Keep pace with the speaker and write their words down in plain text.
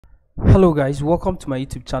Hello guys, welcome to my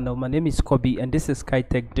YouTube channel. My name is Kobe and this is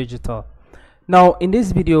SkyTech Digital. Now in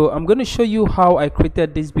this video I'm going to show you how I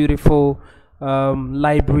created this beautiful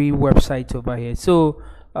library website over here. So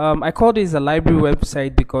I call this a library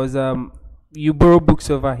website because you borrow books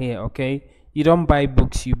over here. Okay, you don't buy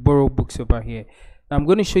books, you borrow books over here. Now I'm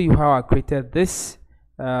going to show you how I created this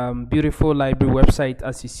beautiful library website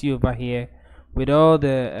as you see over here with all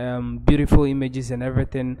the beautiful images and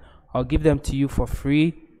everything. I'll give them to you for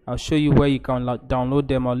free. I'll show you where you can download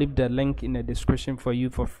them. I'll leave the link in the description for you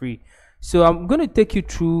for free. So I'm going to take you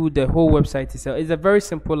through the whole website itself. It's a very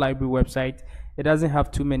simple library website. It doesn't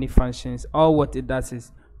have too many functions. All what it does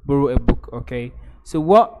is borrow a book. Okay, so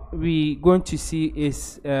what we're going to see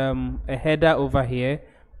is a header over here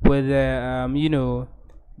with the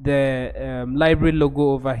library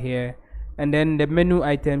logo over here, and then the menu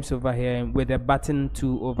items over here with the button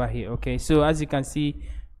 2 over here. Okay, so as you can see,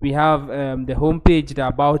 we have the home page, the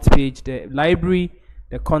about page, the library,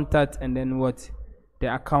 the contact, and then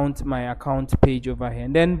the account, my account page over here,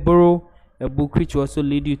 and then borrow a book, which will also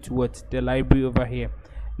lead you to the library over here.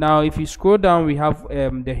 Now if you scroll down, we have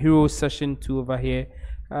the hero session 2 over here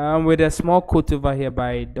with a small quote over here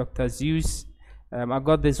by Dr. Zeus. I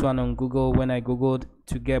got this one on Google. When I googled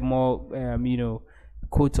to get more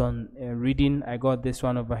quote on reading, I got this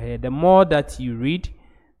one over here. The more that you read,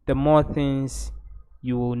 the more things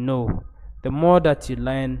you will know. The more that you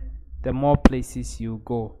learn, the more places you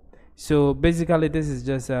go. So basically this is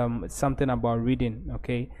just something about reading.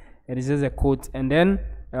 Okay, it is just a quote, and then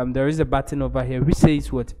there is a button over here which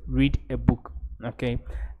says read a book. Okay,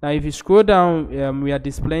 now if you scroll down, we are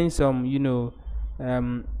displaying some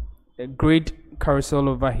a grade carousel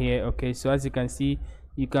over here. Okay, so as you can see,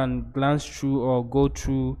 you can glance through or go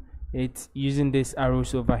through it using these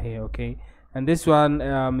arrows over here. Okay, and this one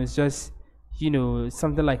is just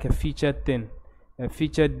something like a featured thing,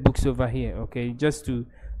 featured books over here. Okay, just to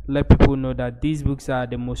let people know that these books are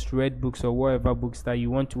the most read books or whatever books that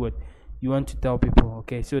you want to tell people.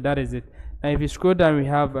 Okay, so that is it. Now if you scroll down, we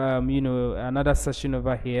have another section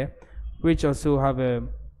over here which also have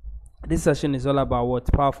this section is all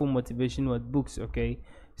about powerful motivation books. Okay,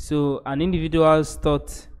 so an individual's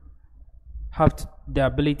thought have the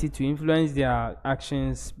ability to influence their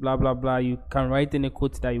actions, blah blah blah. You can write any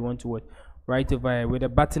quote that you want to right over here with a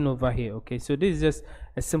button over here. Okay, so this is just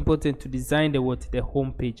a simple thing to design the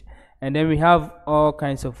home page, and then we have all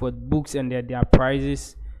kinds of books and their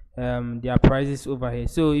prices, over here.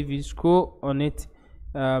 So if you scroll on it,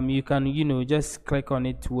 you can just click on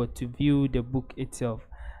it to view the book itself,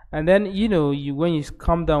 and then when you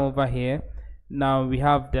come down over here, now we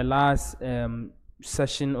have the last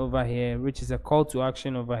session over here, which is a call to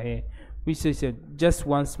action over here, which says just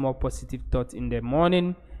one small positive thought in the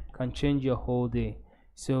morning can change your whole day.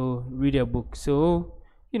 So read a book. So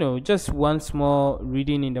just one small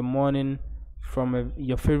reading in the morning from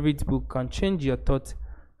your favorite book can change your thought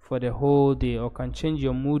for the whole day, or can change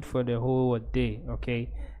your mood for the whole day. Okay,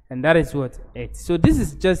 and that is it. So this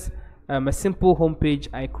is just a simple homepage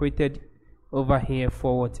I created over here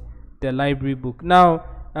for the library book. Now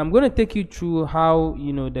I'm going to take you through how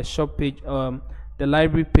the shop page, the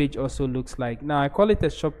library page also looks like. Now I call it a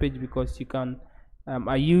shop page because you can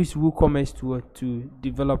I use Woocommerce to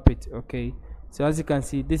develop it. Okay, so as you can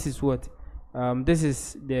see, this is this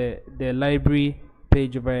is the library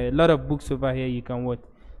page over here. A lot of books over here you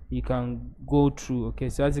can go through. Okay,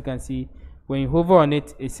 so as you can see, when you hover on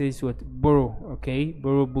it, it says borrow. Okay,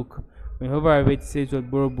 borrow book. When you hover over it, it says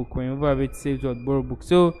borrow book. When you hover over it, it says borrow book.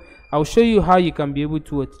 So I'll show you how you can be able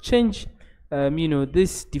to change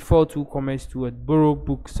this default Woocommerce to borrow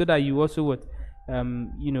book, so that you also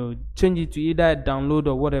change it to either download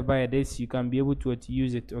or whatever it is, you can be able to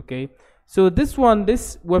use it. Okay, so this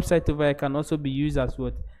website over here can also be used as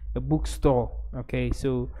a bookstore. Okay,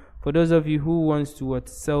 so for those of you who wants to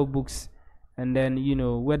sell books, and then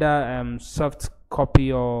whether soft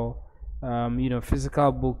copy or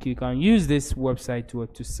physical book, you can use this website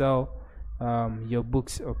to sell your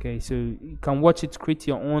books. Okay, so you can watch it, create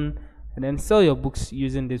your own, and then sell your books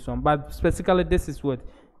using this one. But specifically this is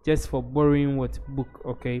just for borrowing book.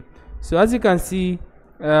 Okay, so as you can see,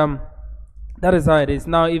 that is how it is.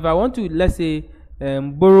 Now if I want to, let's say,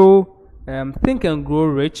 borrow Think and Grow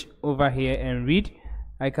Rich over here and read,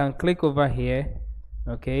 I can click over here.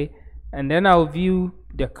 Okay, and then I'll view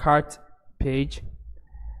the cart page.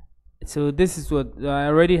 So this is I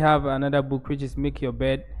already have another book, which is Make Your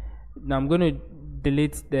Bed. Now I'm going to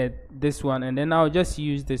delete this one, and then I'll just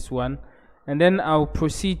use this one, and then I'll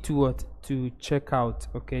proceed to checkout.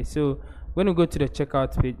 Okay, so I'm going to go to the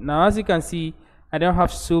checkout page. Now as you can see, I don't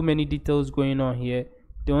have so many details going on here.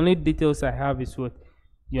 The only details I have is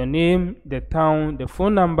your name, the town, the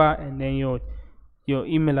phone number, and then your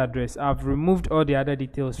email address. I've removed all the other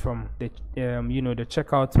details from the the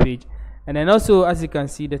checkout page. And then also, as you can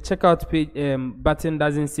see, the checkout page button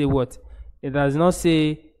doesn't say what, it does not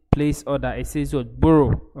say place order, it says what,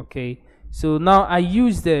 borrow. Okay, so now I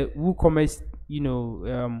use the WooCommerce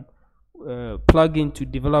plugin to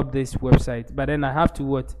develop this website, but then I have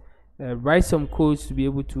to write some codes to be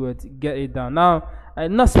able to get it down. Now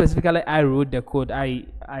not specifically I wrote the code, I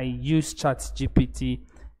use ChatGPT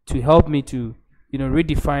to help me to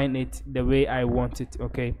redefine it the way I want it.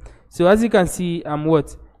 Okay, so as you can see, I'm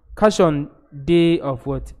cash on day of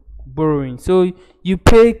borrowing. So you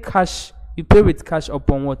pay with cash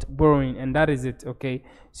upon borrowing, and that is it. Okay,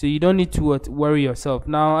 so you don't need to worry yourself.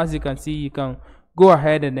 Now as you can see, you can go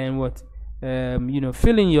ahead and then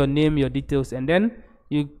fill in your name, your details, and then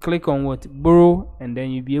you click on borrow, and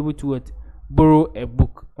then you'll be able to borrow a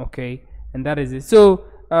book. Okay, and that is it. So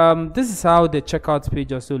this is how the checkout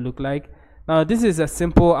page also look like. Now this is a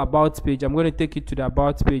simple about page. I'm going to take you to the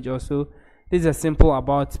about page also. This is a simple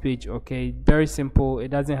about page. Okay, very simple. It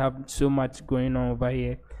doesn't have so much going on over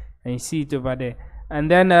here, and you see it over there.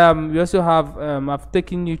 And then we also have I've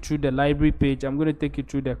taken you through the library page. I'm going to take you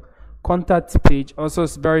through the contact page. Also,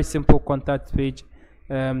 it's very simple contact page,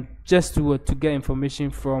 just to get information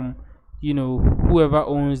from whoever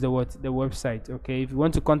owns the website. Okay, if you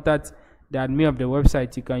want to contact the admin of the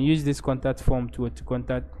website, you can use this contact form to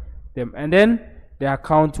contact them. And then the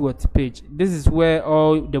account page. This is where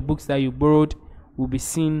all the books that you borrowed will be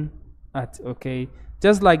seen at. Okay,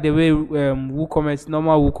 just like the way WooCommerce,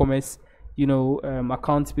 normal WooCommerce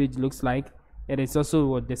account page looks like, it is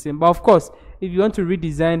also the same. But of course, if you want to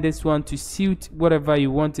redesign this one to suit whatever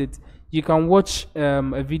you want it, you can watch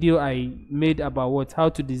a video I made about how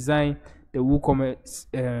to design the WooCommerce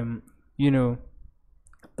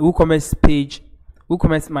WooCommerce page,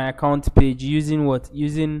 WooCommerce my account page, using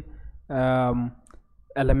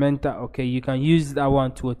Elementor. Okay, you can use that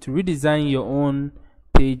one to redesign your own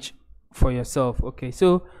page for yourself. Okay,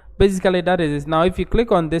 so basically that is it. Now if you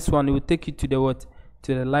click on this one, it will take you to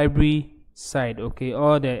the library side. Okay,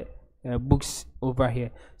 all the books over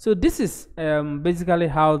here. So this is basically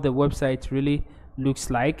how the website really looks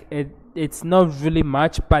like. It's not really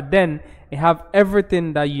much, but then it have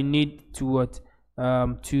everything that you need to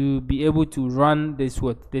be able to run this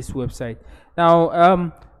website.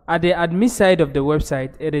 Now at the admin side of the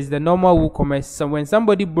website, it is the normal WooCommerce. So when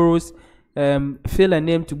somebody borrows, fill a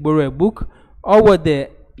name to borrow a book, or what the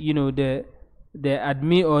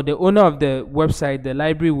admin or the owner of the website, the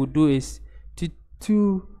library, would do is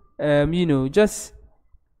to just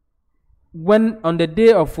when on the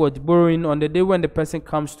day of borrowing, on the day when the person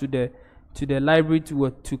comes to the library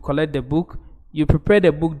to collect the book, you prepare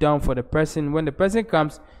the book down for the person. When the person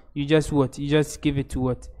comes, you just give it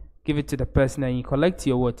to the person, and you collect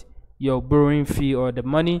your borrowing fee, or the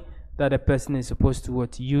money that the person is supposed to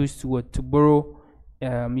use to borrow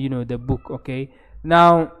the book. Okay,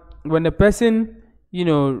 now when the person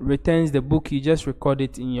returns the book, you just record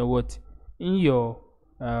it in your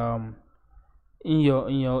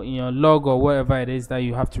log, or whatever it is that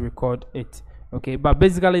you have to record it. Okay, but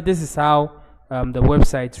basically this is how the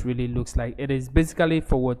website really looks like. It is basically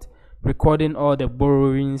for recording all the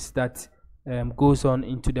borrowings that goes on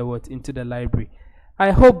into the library.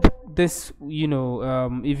 I hope this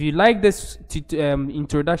if you like this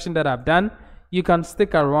introduction that I've done, you can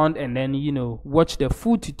stick around and then watch the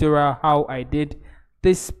full tutorial how I did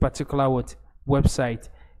this particular website.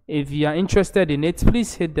 If you are interested in it,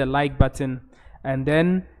 please hit the like button and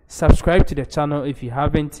then subscribe to the channel if you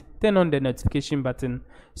haven't. Turn on the notification button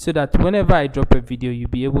so that whenever I drop a video, you'll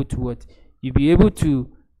be able to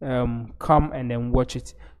come and then watch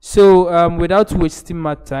it. So without wasting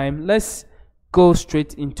much time, let's go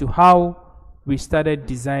straight into how we started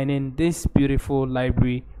designing this beautiful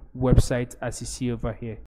library website as you see over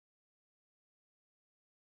here.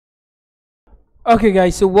 Okay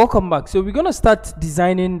guys, so welcome back. So we're gonna start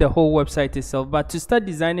designing the whole website itself, but to start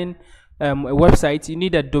designing a website, you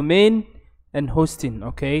need a domain and hosting.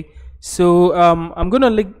 Okay, so I'm gonna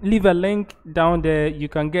leave a link down there. You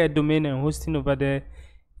can get a domain and hosting over there.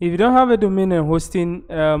 If you don't have a domain and hosting,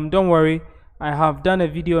 don't worry, I have done a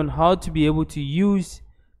video on how to be able to use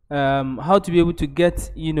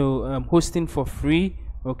get hosting for free.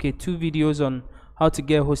 Okay, 2 videos on how to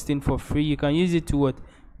get hosting for free. You can use it to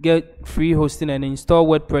get free hosting and install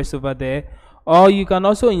WordPress over there, or you can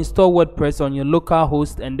also install WordPress on your local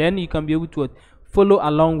host, and then you can be able to follow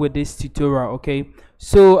along with this tutorial. Okay,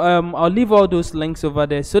 so I'll leave all those links over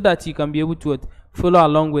there so that you can be able to follow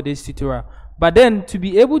along with this tutorial. But then to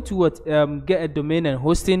be able to get a domain and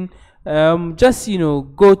hosting, just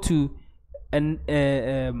go to a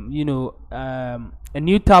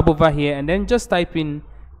new tab over here, and then just type in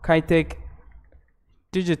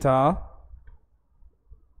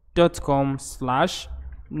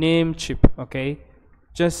kitecdigital.com/namecheap. Okay,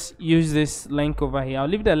 just use this link over here. I'll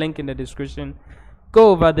leave the link in the description. Go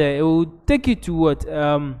over there. It will take you to what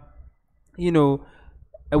a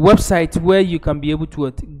website where you can be able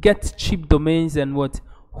to get cheap domains and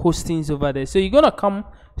hostings over there. So you're gonna come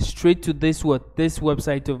straight to this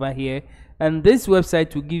website over here, and this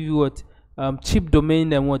website will give you cheap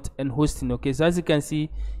domain and hosting. Okay, so as you can see,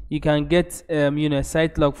 you can get a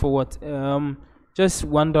site log for just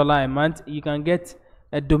 $1 a month. You can get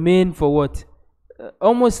a domain for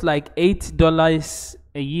almost like $8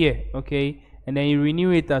 a year. Okay, and then you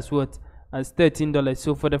renew it as as $13.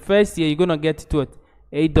 So for the first year, you're gonna get it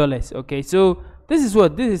 $8. Okay, so this is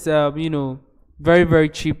very, very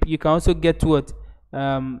cheap. You can also get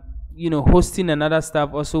hosting and other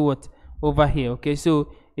stuff also over here. Okay, so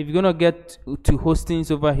if you're gonna get to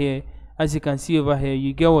hostings over here, as you can see over here,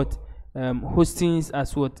 you get hostings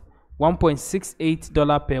as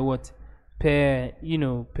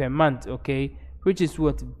 $1.68 per month. Okay, which is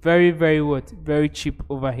very, very very cheap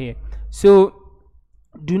over here. So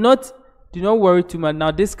do not worry too much.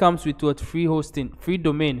 Now this comes with free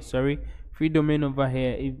domain over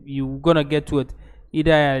here. If you're gonna get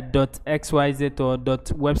either a .xyz or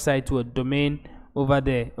 .website or domain over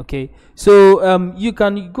there. Okay, so you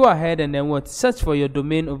can go ahead and then search for your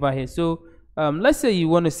domain over here. So let's say you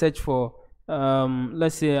want to search for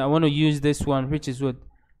let's say I want to use this one, which is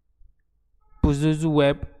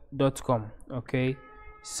buzuzuweb.com. Okay,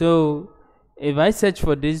 so if I search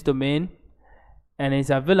for this domain and it's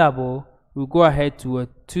available, we'll go ahead to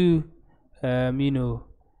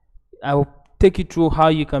I'll take you through how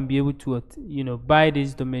you can be able to buy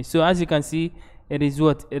this domain. So as you can see, it is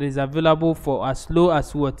available for as low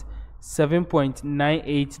as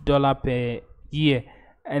 $7.98 per year.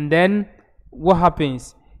 And then what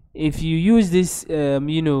happens if you use this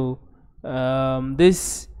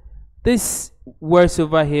this words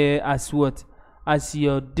over here as as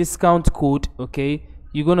your discount code? Okay,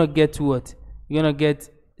 you're gonna get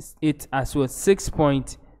it as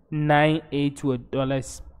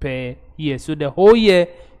 $6.98 per year. So the whole year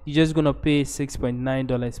you're just gonna pay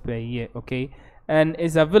 $6.9 per year. Okay, and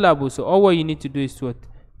it's available. So all what you need to do is to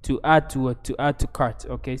add to cart.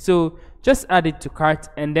 Okay, so just add it to cart,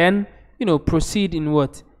 and then proceed in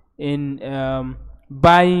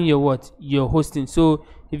buying your hosting. So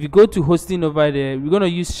if you go to hosting over there, we're gonna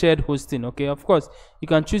use shared hosting. Okay, of course you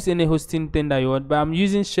can choose any hosting thing that you want, but I'm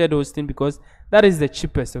using shared hosting because that is the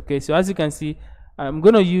cheapest. Okay, so as you can see, I'm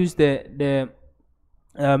gonna use we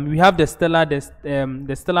have the Stellar,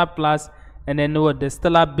 the Stellar Plus, and then the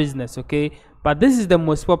Stellar Business. Okay, but this is the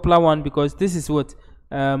most popular one because this is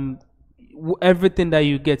everything that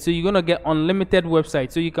you get. So you're gonna get unlimited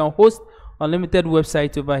website, so you can host unlimited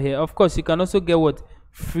website over here. Of course you can also get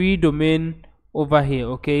free domain over here.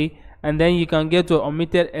 Okay, and then you can get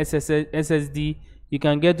unlimited SSD, you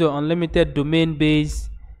can get unlimited domain base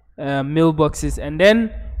mailboxes, and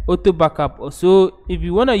then auto backup. So if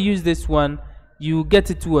you want to use this one, you get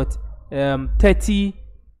it to $30,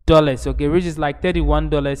 okay, which is like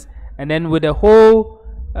 $31. And then with the whole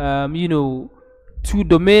to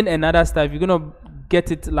domain and other stuff, you're gonna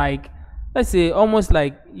get it like, let's say, almost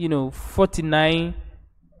like $39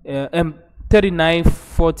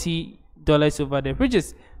 $40 over there, which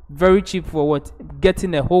is very cheap for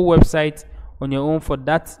getting a whole website on your own for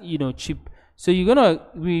that cheap. So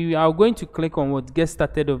we are going to click on get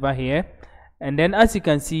started over here, and then as you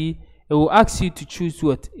can see, it will ask you to choose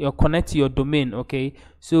connect your domain. Okay,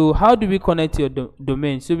 so how do we connect your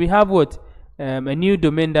domain? So we have a new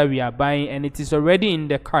domain that we are buying, and it is already in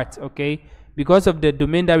the cart. Okay, because of the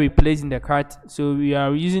domain that we place in the cart, so we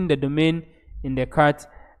are using the domain in the cart,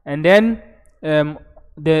 and then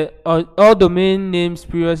all domain names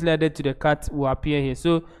previously added to the cart will appear here.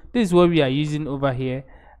 So this is what we are using over here.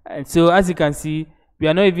 And so as you can see, we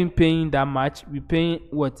are not even paying that much. We're paying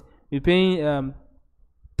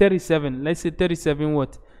 37, let's say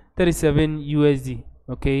 37 USD,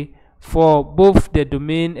 okay, for both the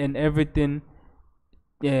domain and everything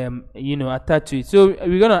attached to it. So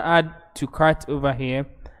we're gonna add to cart over here,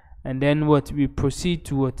 and then we proceed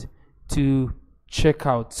to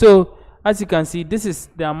checkout. So as you can see, this is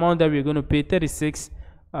the amount that we're going to pay,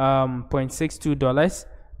 $36.62,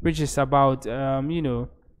 which is about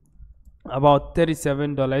about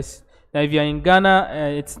 $37. Now if you're in Ghana,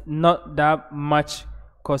 it's not that much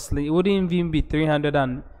costly. It wouldn't even be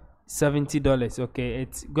 $370. Okay,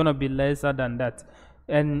 it's gonna be lesser than that,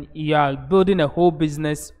 and you are building a whole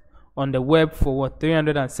business on the web for what,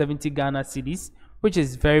 370 Ghana cedis, which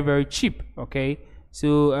is very cheap. Okay,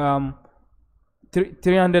 so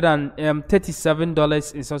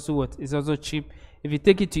 $337 is also what, is also cheap. If you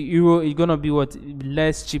take it to euro, it's gonna be what,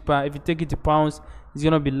 less cheaper. If you take it to pounds, it's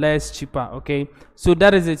gonna be less cheaper. Okay, so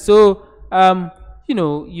that is it. So you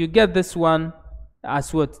know, you get this one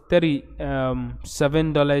as what,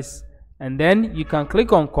 $37, and then you can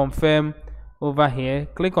click on confirm over here.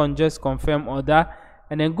 Click on just confirm order,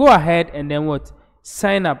 and then go ahead and then what,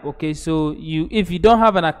 sign up. Okay, so if you don't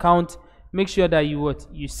have an account, make sure that you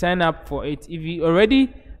sign up for it. If you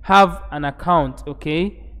already have an account,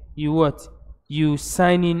 okay, you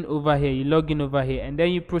sign in over here, you log in over here, and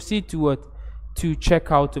then you proceed to to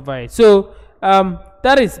check out over here. So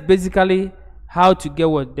that is basically how to get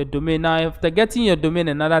the domain. Now after getting your domain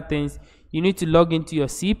and other things, you need to log into your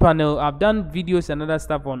cPanel. I've done videos and other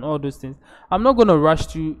stuff on all those things. I'm not going to rush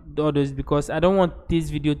through all those because I don't want this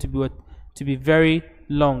video to be very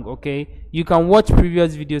long. Okay, you can watch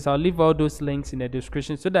previous videos. I'll leave all those links in the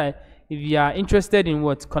description, so that if you are interested in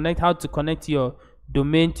how to connect your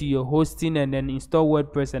domain to your hosting and then install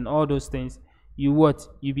WordPress and all those things, you'll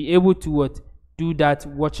be able to do that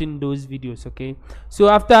watching those videos. Okay, so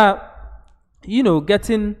after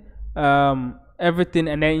getting everything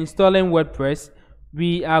and then installing WordPress,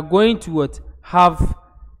 we are going to have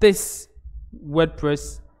this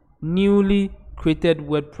WordPress, newly created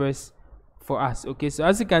WordPress for us. Okay, so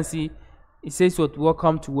as you can see, it says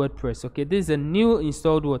welcome to WordPress. Okay, this is a new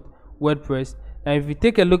installed WordPress. Now if you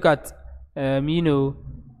take a look at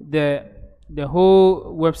the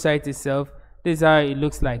whole website itself, this is how it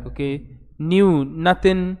looks like. Okay, new,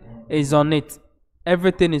 nothing is on it,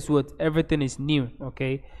 everything is everything is new.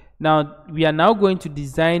 Okay, now we are now going to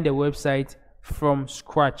design the website from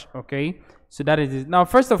scratch. Okay, so that is it. Now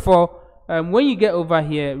first of all, when you get over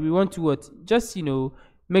here, we want to just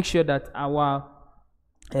make sure that our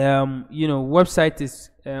website is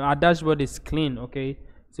our dashboard is clean. Okay,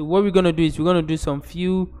 so what we're going to do is we're going to do some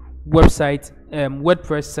few website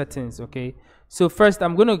WordPress settings. Okay, so first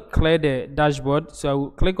I'm going to clear the dashboard, so I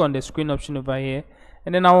will click on the screen option over here,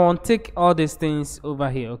 and then I want to take all these things over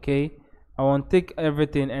here. Okay, I want to take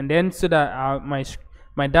everything, and then so that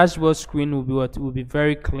my dashboard screen will be will be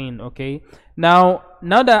very clean. Okay, now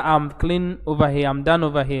that I'm clean over here, I'm done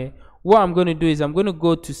over here, what I'm going to do is I'm going to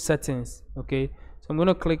go to settings. Okay, so I'm going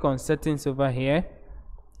to click on settings over here,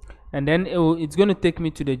 and then it's going to take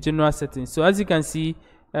me to the general settings. So as you can see,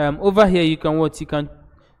 over here you can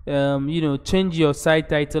change your site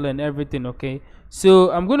title and everything. Okay,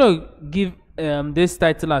 so I'm going to give this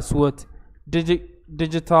title as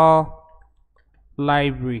digital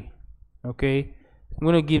library. Okay, I'm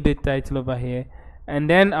going to give the title over here, and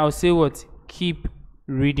then I'll say keep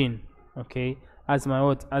reading. Okay, as my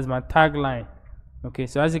tagline. Okay,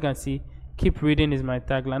 so as you can see, keep reading is my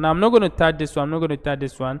tagline. Now I'm not going to tag this one, I'm not going to tag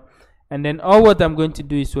this one, and then all I'm going to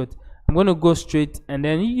do is I'm going to go straight, and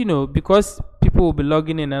then because people will be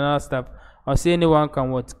logging in and other stuff, I'll say anyone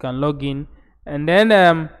can log in, and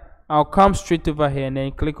then I'll come straight over here and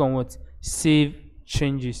then click on save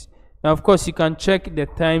changes. Now of course you can check the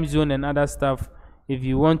time zone and other stuff if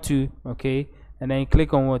you want to. Okay, and then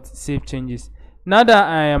click on save changes. Now that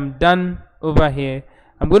I am done over here,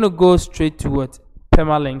 I'm going to go straight to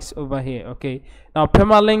permalinks over here. Okay, now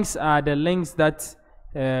permalinks are the links that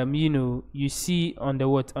you see on the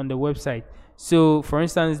website. So for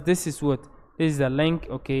instance, this is the link.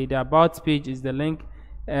 Okay, the about page is the link,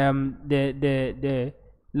 the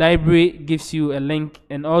library gives you a link,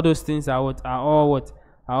 and all those things are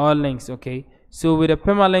all links. Okay, so with the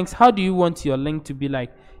permalinks, how do you want your link to be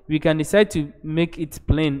like? We can decide to make it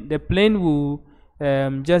plain. The plain will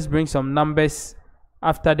just bring some numbers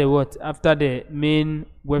after the main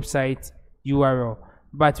website URL,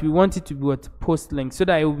 but we want it to be post link, so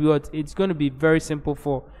that it will be it's going to be very simple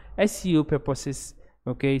for SEO purposes.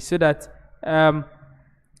 Okay, so that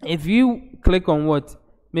if you click on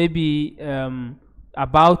maybe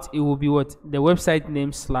about, it will be the website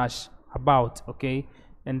name / about. Okay,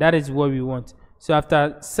 and that is what we want. So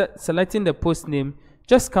after selecting the post name,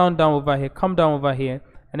 just come down over here,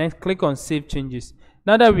 and then click on save changes.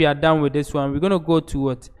 Now that we are done with this one, we're going to go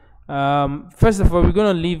to first of all, we're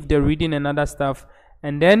going to leave the reading and other stuff,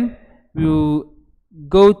 and then we'll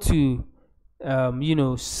go to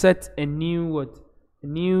set a new we're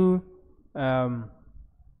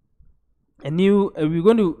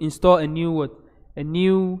going to install a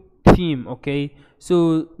new theme. Okay,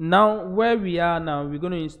 so now where we are now, we're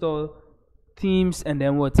going to install themes and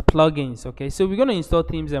then plugins. Okay, so we're going to install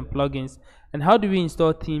themes and plugins. And how do we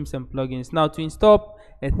install themes and plugins? Now to install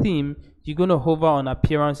a theme, you're going to hover on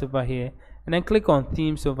appearance over here, and then click on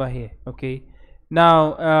themes over here. Okay,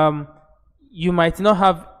 now you might not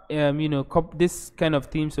have this kind of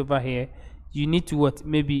themes over here. You need to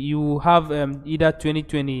maybe you have either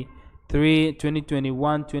 2023,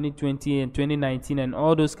 2021, 2020 and 2019 and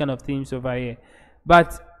all those kind of themes over here,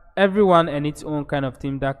 but everyone and its own kind of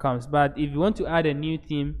theme that comes. But if you want to add a new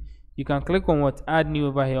theme, you can click on add new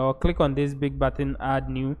over here, or click on this big button add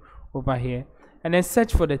new over here, and then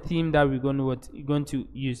search for the theme that we're going to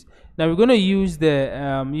use. Now we're going to use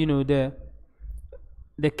the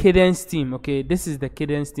cadence theme. Okay, this is the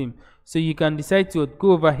cadence theme, so you can decide to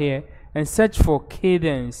go over here and search for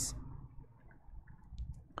cadence.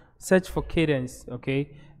 Okay,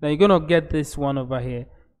 now you're gonna get this one over here.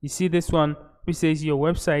 You see this one which says your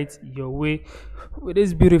website your way, with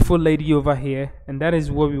this beautiful lady over here, and that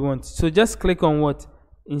is what we want. So just click on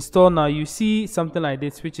install. Now you see something like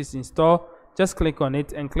this which is install. Just click on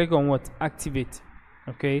it and click on activate.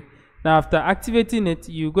 Okay, now after activating it,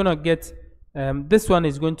 you're gonna get this one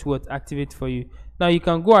is going to activate for you. Now you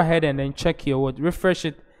can go ahead and then check your refresh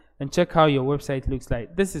it and check how your website looks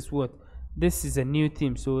like. This is a new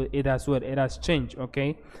theme, so it has changed.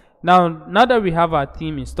 Okay, now that we have our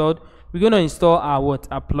theme installed, we're going to install our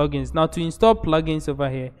plugins. Now to install plugins over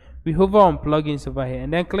here, we hover on plugins over here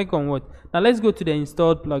and then click on now let's go to the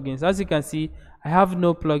installed plugins. As you can see, I have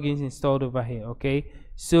no plugins installed over here. Okay,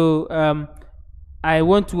 so I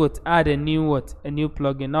want to add a new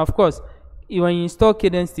plugin. Now of course, when you install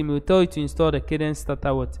cadence theme, it will tell you to install the cadence starter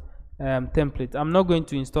template. I'm not going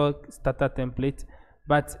to install starter template,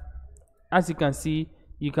 but as you can see,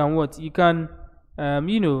 you can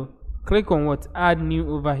click on add new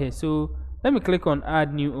over here. So let me click on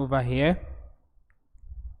add new over here,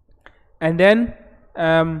 and then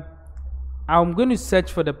I'm going to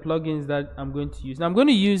search for the plugins that I'm going to use. Now I'm going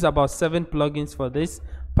to use about 7 plugins for this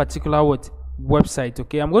particular website.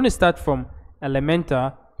 Okay, I'm going to start from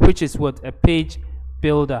Elementor, which is a page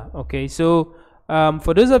builder. Okay, so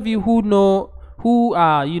for those of you who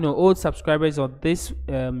are old subscribers of this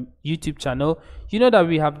YouTube channel, you know that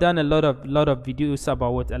we have done a lot of videos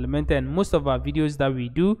about Elementor, and most of our videos that we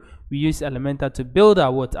do, we use Elementor to build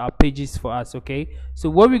our pages for us. Okay, so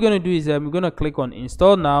what we're going to do is we're going to click on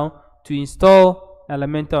install now to install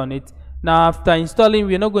Elementor on it. Now after installing,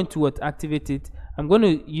 we're not going to activate it. I'm going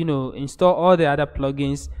to install all the other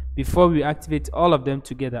plugins before we activate all of them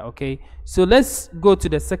together. Okay, so let's go to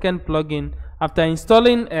the second plugin. After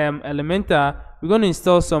installing Elementor, we're going to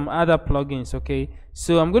install some other plugins. Okay,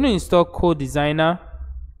 so I'm going to install Code Designer.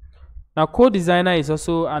 Now Code Designer is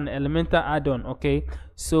also an Elementor add-on. Okay,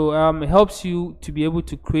 so it helps you to be able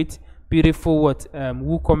to create beautiful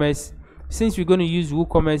WooCommerce. Since we're going to use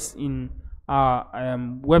WooCommerce in our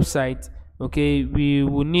website, okay, we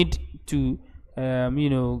will need to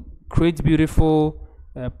create beautiful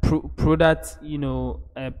product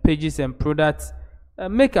pages and products,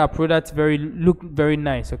 make our products look very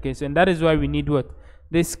nice. Okay, so and that is why we need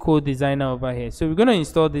this Code Designer over here. So we're going to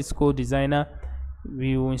install this Code Designer.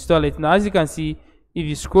 We will install it. Now as you can see, if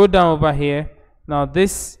you scroll down over here, now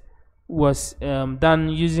this was done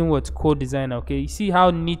using Code Designer. Okay, you see how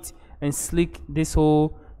neat and sleek this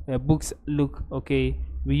whole books look. Okay,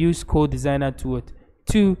 we use Code Designer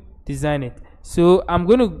to design it. So I'm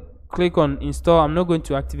going to click on install. I'm not going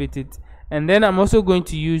to activate it, and then I'm also going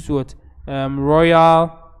to use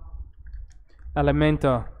Royal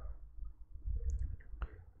Elementor.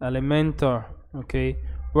 Okay,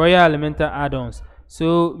 Royal Elementor add-ons.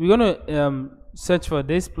 So we're going to search for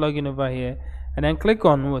this plugin over here and then click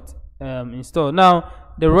on install. Now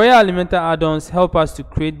the Royal Elementor add-ons help us to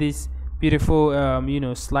create this beautiful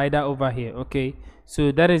slider over here. Okay,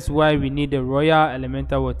 so that is why we need the Royal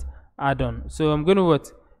Elementor add-on. So I'm going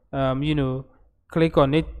to click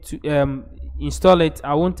on it to install it.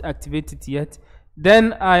 I won't activate it yet.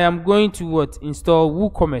 Then I am going to install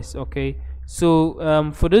WooCommerce. Okay,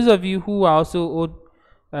 so for those of you who are also old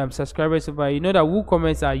subscribers over here, you know that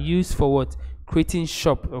WooCommerce are used for creating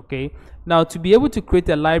shop. Okay, now to be able to create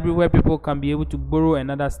a library where people can be able to borrow and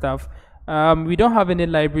other stuff, we don't have any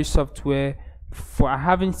library software I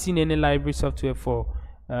haven't seen any library software for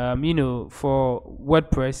for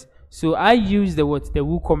WordPress. So I use the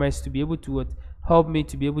WooCommerce to be able to help me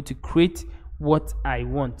to be able to create what I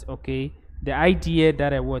want. Okay, the idea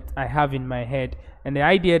that I have in my head, and the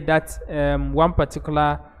idea that one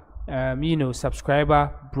particular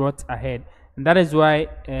subscriber brought ahead, and that is why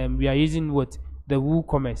we are using the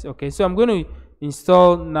WooCommerce. Okay, so I'm going to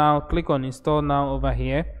install now. Click on install now over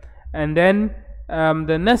here, and then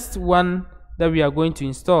the next one that we are going to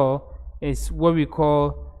install is what we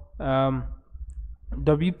call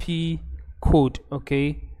WP code.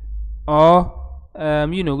 Okay, or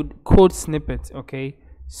code snippet. Okay,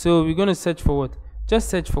 so we're going to search for what? Just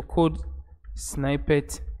search for code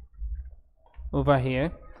snippet over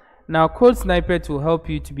here. Now code snippet will help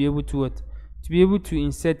you to be able to what? To be able to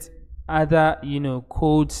insert other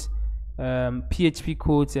codes, PHP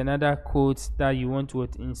codes and other codes that you want to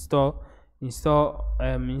insert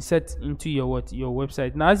into your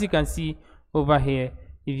website. Now as you can see over here,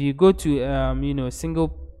 if you go to single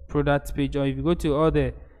product page, or if you go to all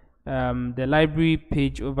the library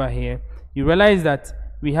page over here, you realize that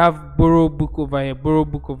we have borrow book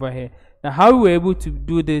over here. Now how we were able to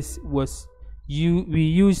do this was we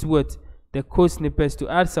used the code snippets to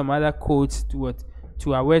add some other codes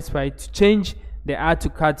to our website, to change the add to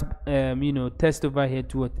cart text over here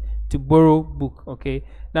to borrow book. Okay,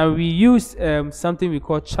 now we use something we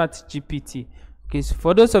call Chat GPT. Okay, so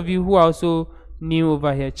for those of you who are also new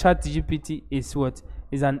over here, Chat GPT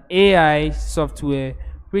is an AI software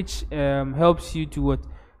which helps you to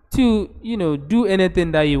do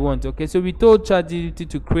anything that you want. Okay, so we told Chat GPT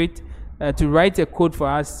to create to write a code for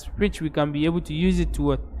us, which we can be able to use it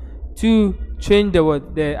to change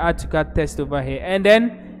the add to cart text over here, and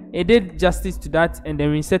then it did justice to that, and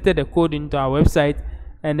then we inserted the code into our website,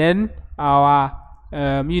 and then our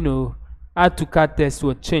add to cart text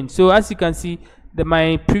will change. So as you can see,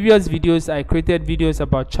 my previous videos, I created videos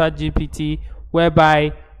about ChatGPT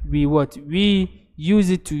whereby we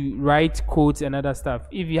use it to write codes and other stuff.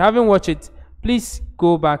 If you haven't watched it, please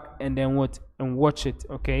go back and then watch it.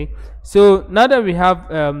 Okay, so now that we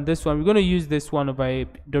have this one, we're going to use this one over a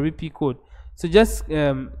WP code. So just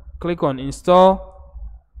click on install.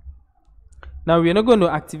 Now we're not going to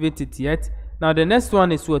activate it yet. Now the next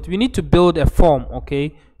one is we need to build a form.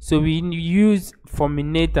 Okay, so we use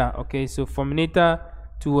Forminator. Okay, so Forminator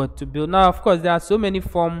to build. Now of course there are so many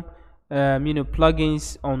form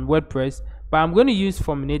plugins on WordPress, but I'm going to use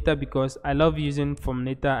Forminator because I love using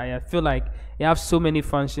Forminator. I feel like it has so many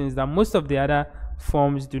functions that most of the other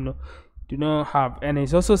forms do not have, and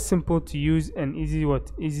it's also simple to use and easy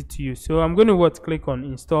to use. So I'm going to click on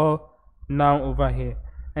install now over here,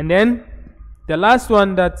 and then the last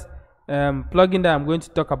one that plugin that I'm going to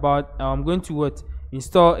talk about, I'm going to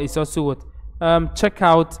install, is also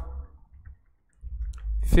checkout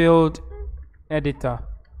field editor.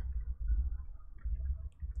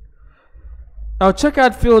 Now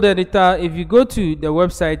checkout field editor, if you go to the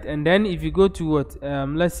website, and then if you go to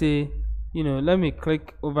let's say let me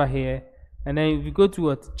click over here, and then if you go to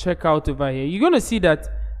checkout over here, you're going to see that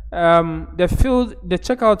the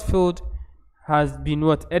checkout field has been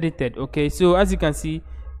edited. Okay, so as you can see,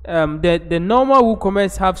 the normal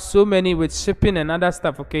WooCommerce have so many with shipping and other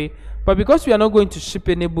stuff. Okay, but because we are not going to ship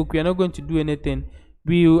any book, we are not going to do anything,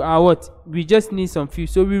 we just need some few,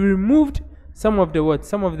 so we removed some of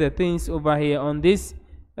the things over here on this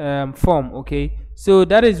form. Okay, so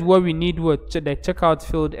that is what we need the checkout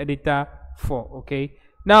field editor for. Okay,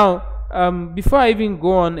 now before I even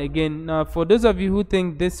go on again, now for those of you who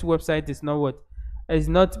think this website is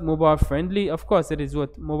not mobile friendly, of course it is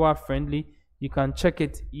mobile friendly. You can check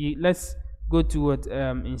it. Let's go to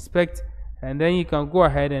inspect, and then you can go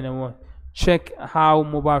ahead and check how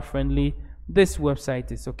mobile friendly this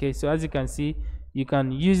website is. Okay, so as you can see, you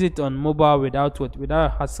can use it on mobile without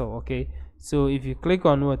hassle. Okay, so if you click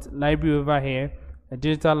on library over here, a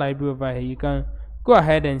digital library over here, you can go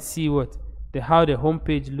ahead and see how the home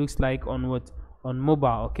page looks like on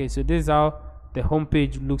mobile. Okay, so this is how the home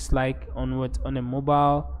page looks like on a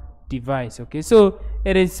mobile device. Okay, so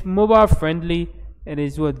it is mobile friendly. It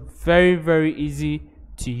is very, very easy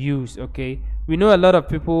to use. Okay, we know a lot of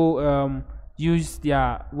people use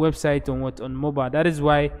their website on mobile. That is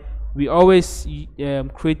why we always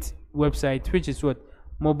create website which is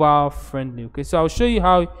mobile friendly. Okay, so I'll show you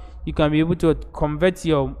how you can be able to convert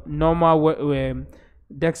your normal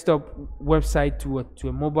desktop website to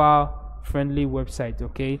a mobile friendly website.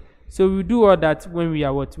 Okay, so we do all that when we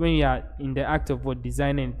are in the act of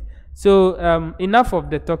designing. So enough of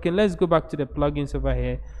the talking, let's go back to the plugins over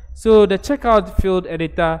here. So the checkout field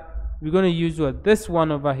editor, we're going to use this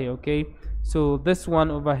one over here. Okay, so this one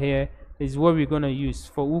over here is what we're going to use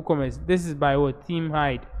for WooCommerce. This is by theme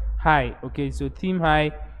high. Okay, so theme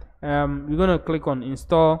high, we're going to click on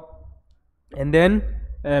install, and then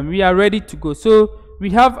we are ready to go. So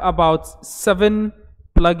we have about 7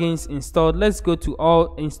 plugins installed. Let's go to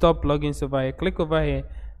all install plugins over here. Click over here,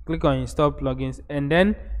 click on install plugins, and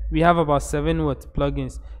then we have about 7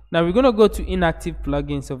 plugins. Now we're going to go to inactive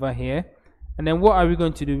plugins over here, and then what are we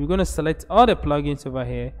going to do? We're going to select all the plugins over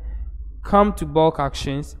here, come to bulk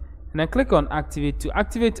actions, and then click on activate to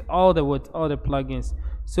activate all the plugins.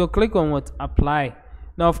 So click on apply.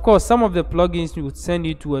 Now of course some of the plugins would send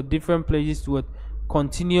you to different places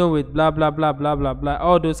continue with blah blah blah blah blah blah,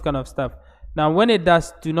 all those kind of stuff. Now when it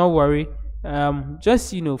does, do not worry,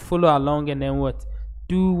 just follow along, and then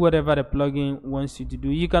do whatever the plugin wants you to do.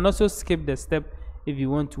 You can also skip the step if you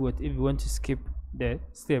want to skip the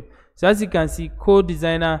step. So as you can see, Code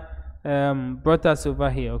Designer brought us over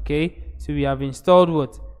here. Okay, so we have installed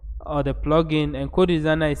the plugin, and Code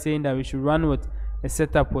Designer is saying that we should run a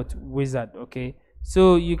setup wizard. Okay,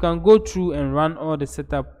 so you can go through and run all the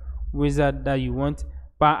setup wizard that you want,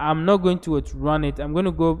 but I'm not going to run it. I'm going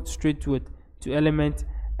to go straight to element,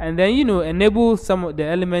 and then enable some of the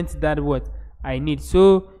elements that I need.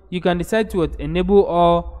 So you can decide to enable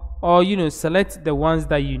all, or select the ones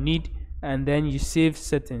that you need, and then you save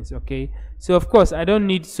settings. Okay, so of course I don't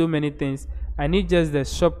need so many things. I need just the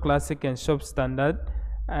shop classic and shop standard.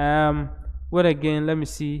 What again, let me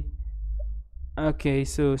see. Okay,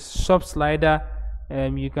 so shop slider,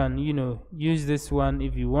 you can use this one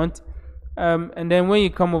if you want, and then when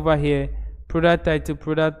you come over here, product title,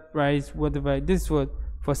 product price, whatever, this for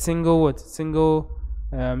single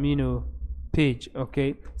page.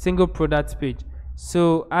 Okay, single product page.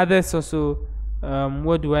 So others also,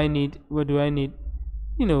 what do I need,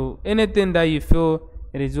 anything that you feel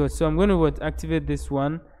it is so I'm going to activate this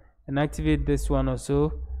one and activate this one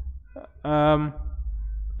also, and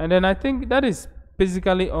then I think that is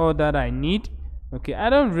basically all that I need. Okay, I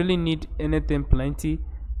don't really need anything plenty,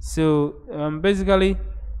 so basically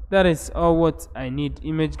that is all what I need.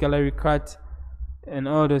 Image gallery cut and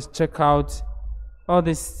all those checkout, all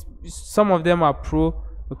this, some of them are pro.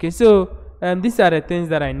 Okay, so these are the things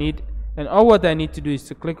that I need, and all what I need to do is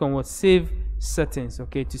to click on save settings.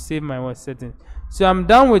 Okay, to save my settings. So I'm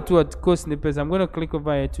done with code snippets. I'm going to click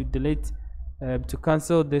over here to delete, to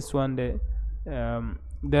cancel this one,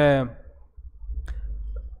 the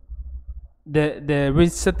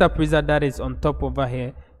setup wizard that is on top over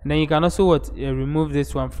here, and then you can also remove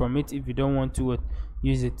this one from it if you don't want to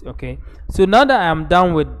use it. Okay, so now that I am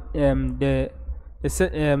done with the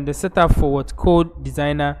setup for Code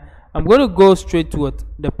Designer, I'm going to go straight to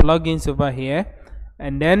the plugins over here,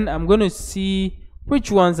 and then I'm going to see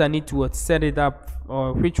which ones I need to set it up,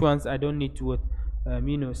 or which ones I don't need to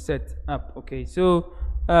set up. Okay, so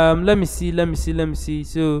let me see.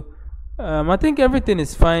 So I think everything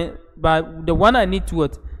is fine, but the one I need to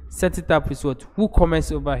set it up is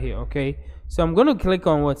WooCommerce over here. Okay, so I'm going to click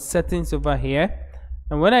on settings over here,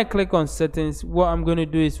 and when I click on settings, what I'm going to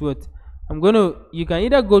do is you can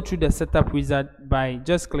either go through the setup wizard by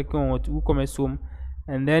just clicking on WooCommerce home,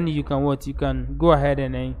 and then you can go ahead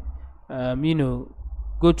and then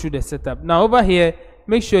go through the setup. Now over here,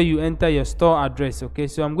 make sure you enter your store address. Okay,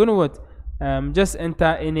 so I'm going to just enter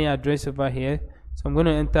any address over here. So I'm going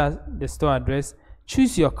to enter the store address.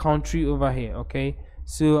 Choose your country over here. Okay,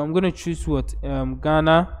 so I'm going to choose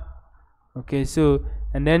Ghana. Okay, so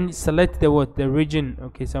and then select the region.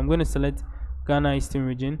 Okay, so I'm going to select Ghana Eastern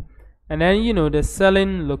region, and then the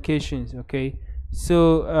selling locations. Okay,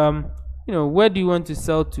 so where do you want to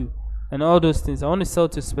sell to, and all those things. I want to sell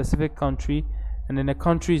to a specific country, and then the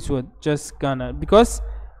country is just Ghana, because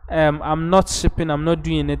I'm not shipping, I'm not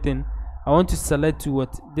doing anything. I want to select to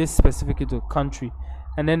this specific country,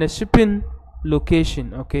 and then the shipping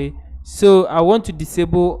location. Okay, so I want to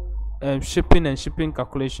disable shipping and shipping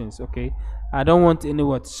calculations. Okay, I don't want any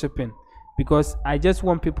shipping, because I just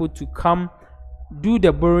want people to come do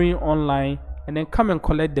the borrowing online and then come and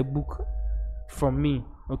collect the book from me.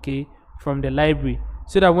 Okay, from the library,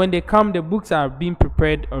 so that when they come, the books are being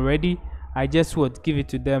prepared already. I just give it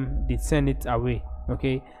to them, they send it away.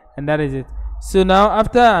 Okay, and that is it. So now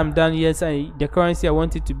after I'm done, yes, the currency I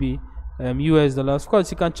want it to be US dollars. Of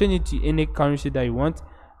course, you can change it to any currency that you want.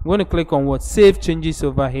 I'm going to click on save changes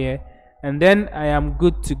over here, and then I am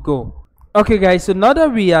good to go. Okay guys, so now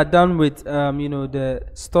that we are done with the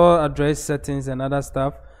store address settings and other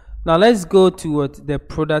stuff, now let's go to the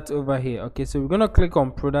product over here. Okay, so we're going to click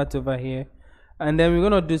on product over here, and then we're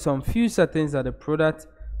going to do some few settings at the product.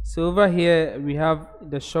 So over here we have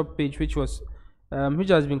the shop page, which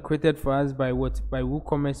has been created for us by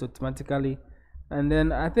WooCommerce automatically, and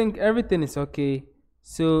then I think everything is okay.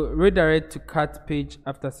 So redirect to cart page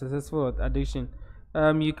after successful addition.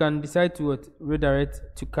 You can decide to redirect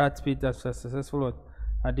to cart page after successful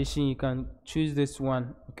addition. You can choose this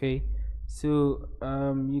one. Okay, so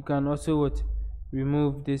you can also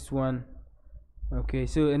remove this one. Okay,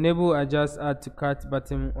 so enable adjust add to cart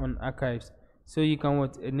button on archives. So you can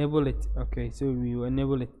enable it. Okay, so we will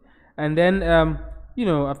enable it, and then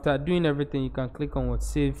after doing everything, you can click on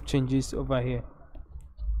save changes over here.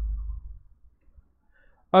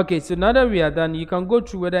 Okay, so now that we are done, you can go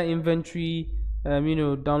through whether inventory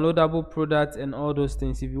downloadable products and all those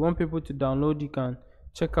things. If you want people to download, you can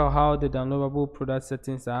check out how the downloadable product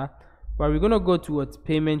settings are. But we're going to go to what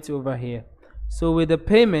payment over here. So with the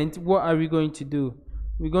payment, what are we going to do?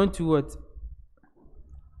 We're going to what?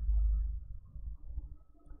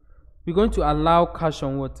 We're going to allow cash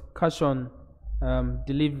on what? Cash on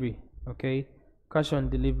delivery. Okay, cash on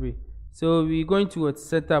delivery. So we're going to what?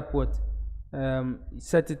 Set up what?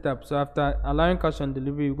 Set it up. So after allowing cash on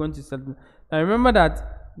delivery, we're going to set it. Now remember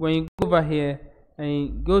that when you go over here and you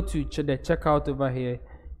go to the checkout over here,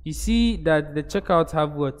 you see that the checkouts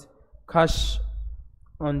have what? Cash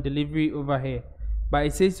on delivery over here, but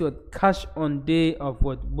it says what? Cash on day of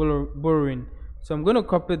what? Borrowing. So I'm going to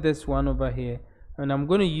copy this one over here and I'm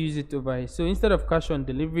going to use it over here. So instead of cash on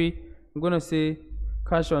delivery, I'm going to say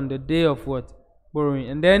cash on the day of what? Borrowing.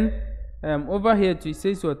 And then over here too, it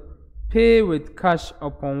says what? Pay with cash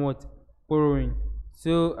upon what? Borrowing.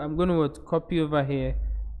 So I'm going to what? Copy over here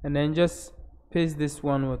and then just paste this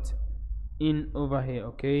one what? In over here.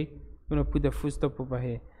 Okay, I'm going to put the full stop over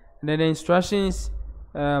here. And then the instructions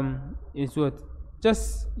is what?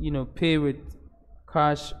 Just pay with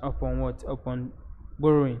cash upon what? Upon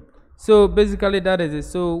borrowing. So basically that is it.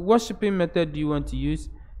 So what shipping method do you want to use?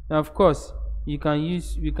 Now of course we can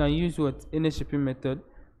use what? Any shipping method,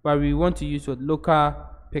 but we want to use what? Local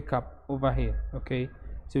pickup over here. Okay,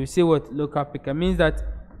 so we say what? Local pickup means that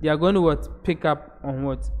they are going to what? Pick up on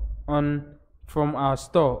what? On from our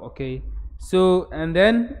store. Okay, so and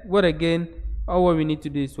then what again? All what we need to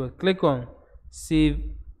do is what? Click on save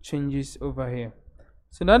changes over here.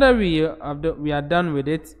 So now that we are done with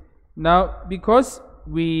it, now because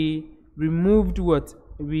we removed what?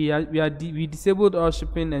 We disabled all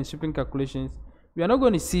shipping and shipping calculations, we are not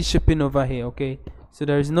going to see shipping over here. Okay, so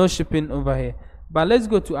there is no shipping over here. But let's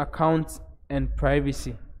go to accounts and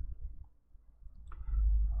privacy.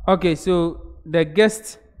 Okay, so the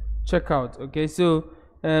guest checkout. Okay, so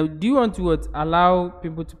do you want to what? Allow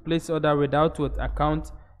people to place order without what?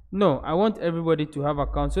 Account? No, I want everybody to have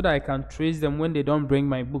account so that I can trace them when they don't bring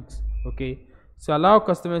my books. Okay, so allow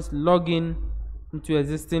customers log in into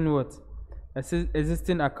existing what?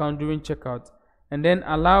 Existing account during checkout, and then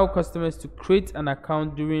allow customers to create an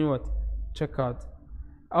account during what? Checkout.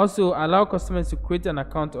 Also allow customers to create an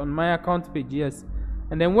account on my account page. Yes,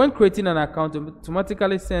 and then when creating an account,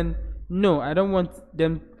 automatically send. No, I don't want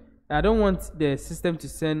the system to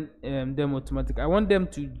send them automatically. I want them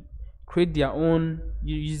to create their own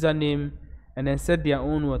username and then set their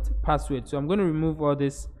own what? Password. So I'm going to remove all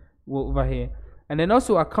this over here. And then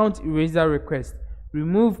also account eraser request.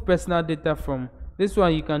 Remove personal data from this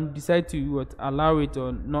one. You can decide to what? Allow it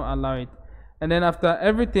or not allow it. And then after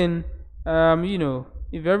everything,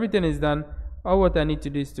 if everything is done, all what I need to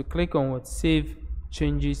do is to click on what? Save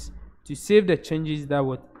changes, to save the changes that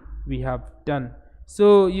what we have done.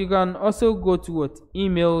 So you can also go to what?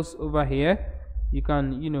 Emails over here. You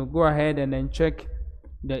can go ahead and then check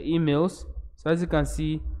the emails. So as you can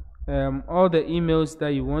see, all the emails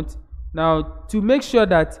that you want. Now to make sure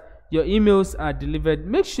that your emails are delivered,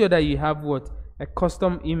 make sure that you have what? A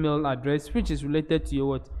custom email address which is related to your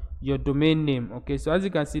what? Your domain name. Okay, so as you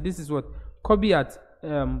can see, this is what?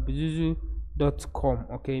 kobi@buzuzu.com.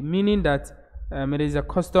 okay, meaning that it is a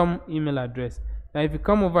custom email address. Now if you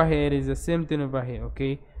come over here, it is the same thing over here.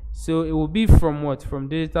 Okay, so it will be from what? From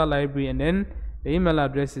digital library, and then the email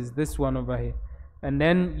address is this one over here. And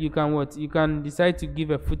then you can what? You can decide to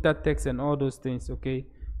give a footer text and all those things. Okay,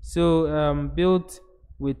 so built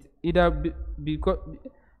with either because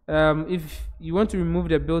if you want to remove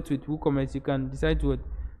the built with WooCommerce, you can decide to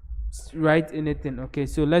write anything. Okay,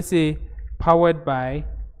 so let's say powered by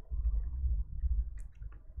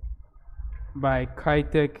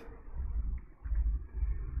Kitech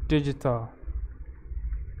Digital.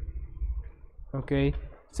 Okay,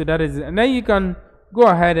 so that is it. And then you can go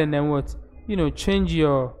ahead and then what? Change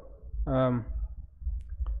your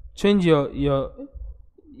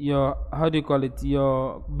how do you call it?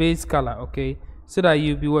 Your base color. Okay, so that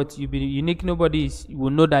you'll be what? You'll be unique. Nobody will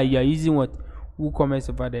know that you are using what? WooCommerce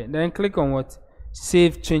over there. Then click on what?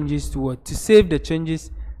 Save changes to what? To save the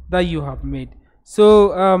changes that you have made.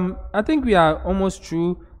 So I think we are almost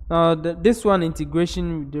through. This one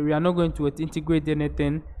integration, we are not going to integrate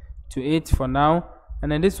anything to it for now.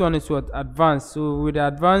 And then this one is what? Advanced. So with the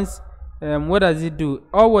advanced, what does it do?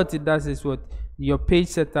 All what it does is what? Your page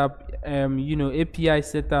setup, API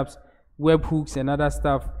setups, webhooks and other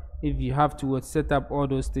stuff. If you have to set up all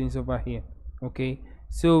those things over here. Okay,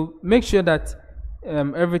 so make sure that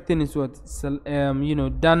everything is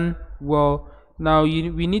done well. Now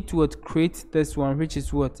we need to create this one, which is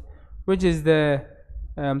the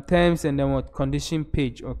terms and then condition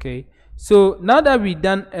page. Okay, So now that we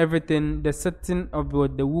done everything, the setting of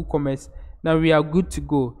what the WooCommerce, now we are good to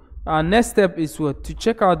go. Our next step is what? To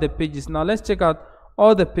check out the pages. Now let's check out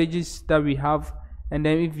all the pages that we have, and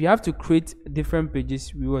then if you have to create different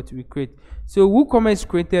pages, we create. So WooCommerce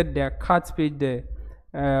created the cart page, the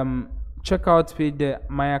checkout page, the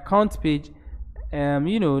my account page,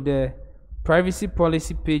 the privacy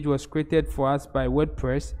policy page was created for us by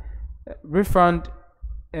WordPress. Refund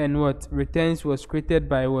and what returns was created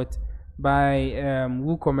by what? By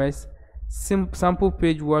WooCommerce. Sample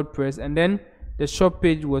page WordPress, and then the shop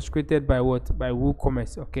page was created by what? By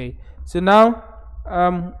WooCommerce. Okay, so now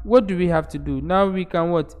what do we have to do? Now we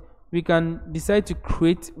can what? We can decide to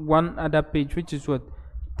create one other page, which is what?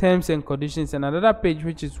 Terms and conditions, and another page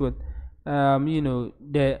which is what?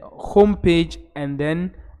 The home page, and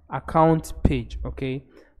then account page. Okay,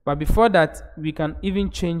 but before that, we can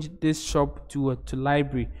even change this shop to what? To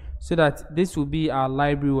library, so that this will be our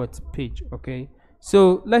library what page. Okay,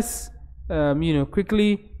 so let's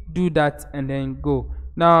quickly do that and then go.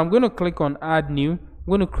 Now I'm going to click on add new. I'm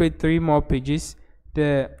going to create 3 more pages: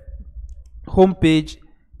 the home page,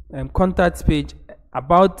 contact page,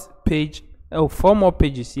 about page, 4 more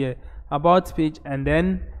pages here, about page, and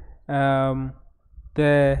then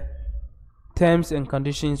the terms and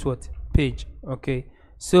conditions what page. Okay,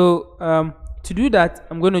 so to do that,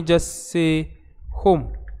 I'm going to just say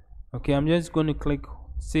home. Okay, I'm just going to click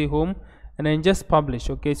say home and then just publish.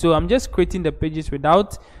 Okay, so I'm just creating the pages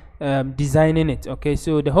without designing it. Okay,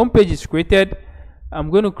 so the home page is created. I'm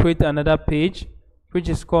going to create another page which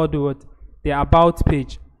is called what? The about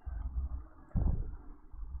page.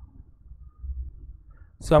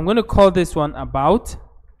 So I'm going to call this one about,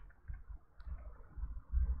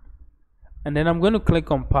 and then I'm going to click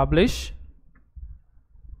on publish,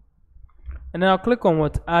 and then I'll click on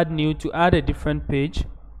what? Add new, to add a different page.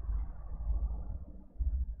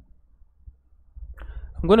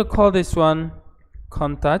 I'm going to call this one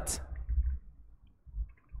contact,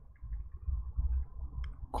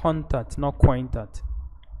 not contact.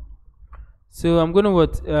 So I'm going to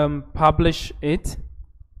what? Publish it,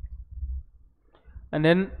 and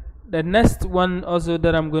then the next one also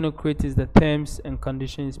that I'm going to create is the terms and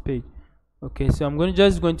conditions page. Okay, so I'm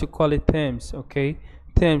just going to call it terms. Okay,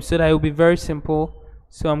 terms, so that it will be very simple.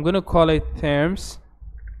 So I'm going to call it terms,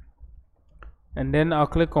 and then I'll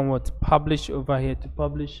click on what? Publish over here to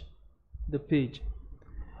publish the page.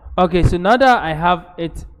 Okay, so now that I have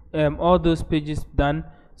it, all those pages done,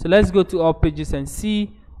 so let's go to all pages and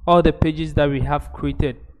see all the pages that we have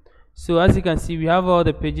created. So as you can see, we have all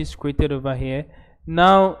the pages created over here.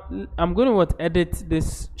 Now I'm going to what? Edit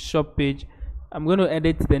this shop page. I'm going to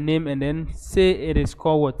edit the name and then say it is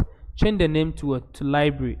called what? Change the name to what? To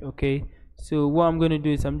library. Okay, so what I'm going to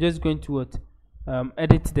do is I'm just going to what?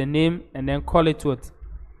 Edit the name and then call it what?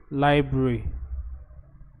 Library.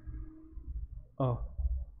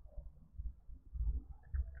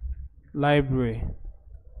 Library.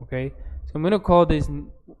 Okay, so I'm going to call this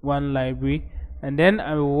one library, and then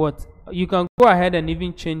I will what? You can go ahead and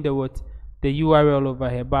even change the what? The URL over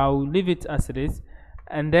here, but I will leave it as it is.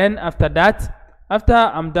 And then after that, after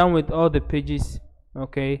I'm done with all the pages,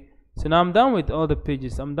 okay, so now I'm done with all the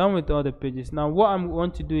pages. Now what I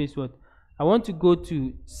want to do is what? I want to go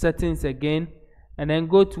to settings again, and then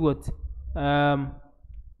go to what?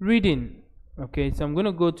 Reading. Okay, so I'm going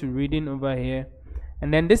to go to reading over here,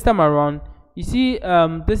 and then this time around, you see,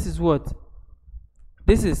 this is what?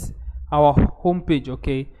 This is our home page.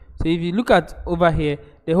 Okay, so if you look at over here,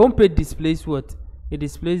 the home page displays what? It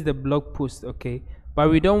displays the blog post. Okay, but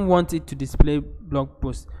we don't want it to display blog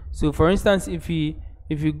post. So for instance, if you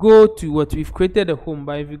go to what? We've created a home,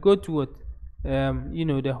 but if you go to what?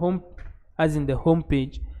 The home, as in the home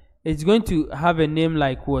page, it's going to have a name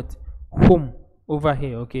like what? Home over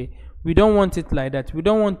here. Okay, we don't want it like that. We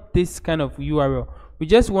don't want this kind of URL. We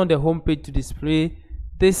just want the home page to display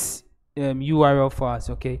this URL for us.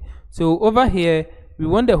 Okay, so over here we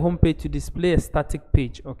want the home page to display a static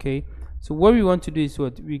page. Okay, so what we want to do is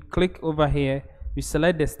what? We click over here, we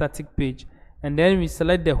select the static page, and then we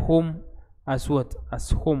select the home as what? As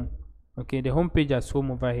home. Okay, the home page as home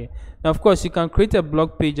over here. Now of course you can create a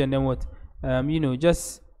blog page and then what?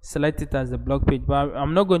 Just select it as a blog page, but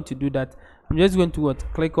I'm not going to do that. I'm just going to what?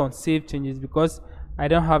 Click on save changes, because I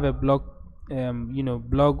don't have a blog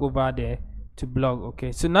blog over there to blog.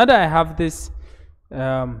 Okay, so now that I have this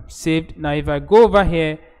saved, now if I go over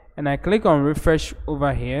here and I click on refresh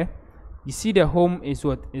over here, you see the home is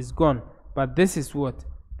what? Is gone, but this is what?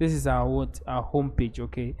 This is our what? Our home page.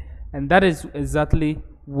 Okay, and that is exactly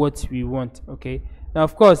what we want. Okay, now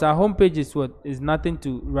of course our home page is what? Is nothing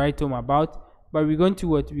to write home about, but we're going to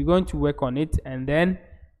what? We're going to work on it, and then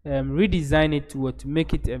redesign it to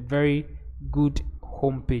make it a very good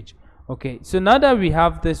homepage. Okay, so now that we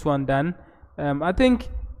have this one done, I think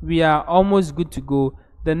we are almost good to go.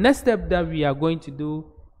 The next step that we are going to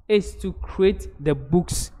do is to create the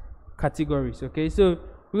books categories. Okay, so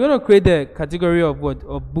we're going to create the category of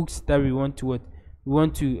of books that we want to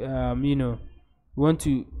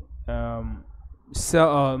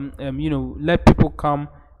sell, let people come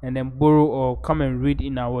and then borrow or come and read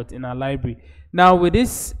in our library. Now with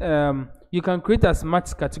this, you can create as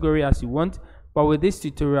much category as you want, but with this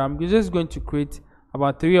tutorial I'm just going to create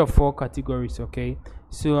about 3 or 4 categories. Okay,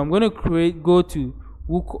 so I'm going to go to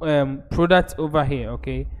product over here.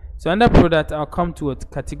 Okay, so under product I'll come to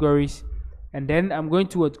categories, and then I'm going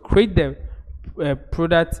to create the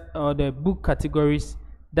product or the book categories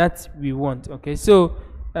that we want. Okay, so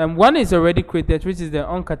one is already created, which is the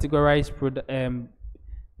uncategorized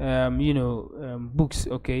books.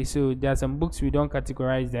 Okay, so there are some books we don't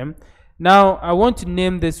categorize them. Now I want to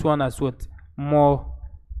name this one as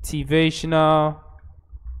motivational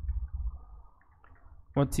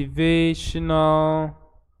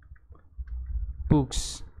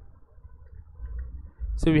books.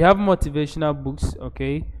 So we have motivational books.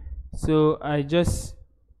 Okay, so I just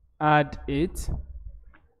add it,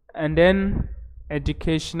 and then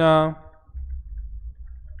educational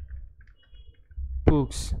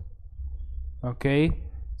books. Okay,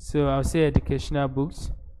 so I'll say educational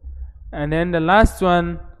books, and then the last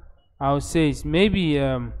one I'll say is maybe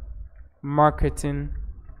marketing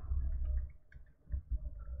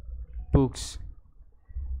books.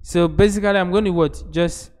 So basically I'm going to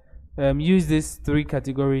just use these 3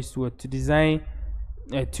 categories to design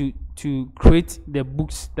to create the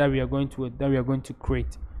books that we are going to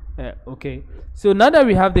create. Okay, so now that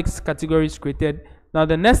we have these categories created, now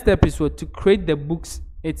the next step is to create the books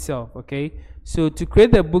itself. Okay, so to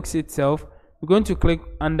create the books itself, we're going to click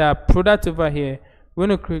under product over here. We're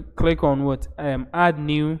going to click on add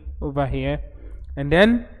new over here, and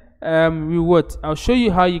then I'll show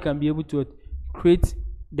you how you can be able to create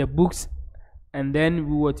the books, and then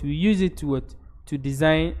we use it to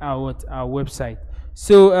design our website.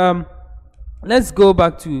 So let's go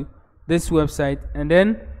back to this website, and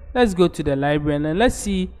then let's go to the library, and then let's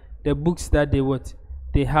see the books that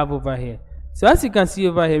they have over here. So as you can see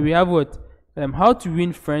over here, we have how to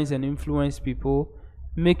win friends and influence people,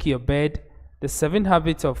 make your bed, the 7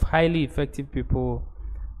 habits of highly effective people,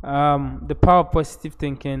 the power of positive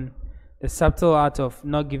thinking, the subtle art of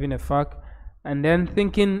not giving a fuck, and then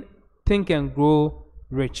think and grow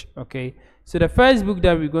rich. Okay, so the first book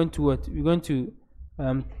that we're going to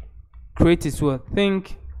create is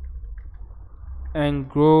think and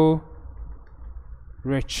grow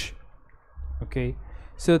rich. Okay,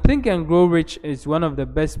 so think and grow rich is one of the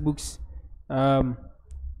best books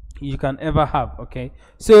you can ever have. Okay,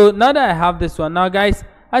 so now that I have this one, now guys,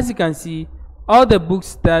 as you can see, all the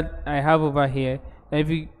books that I have over here, if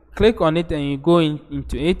you click on it and you go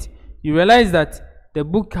into it, you realize that the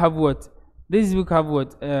book have this book have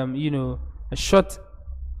a short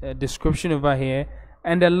description over here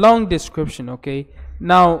and a long description. Okay,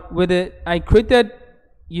 now with it I created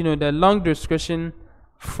the long description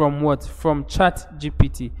from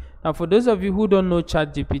ChatGPT. Now for those of you who don't know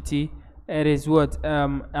ChatGPT, it is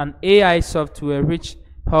an AI software which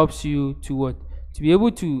helps you to be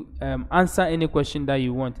able to answer any question that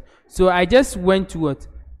you want. So I just went to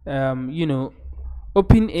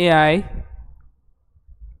OpenAI.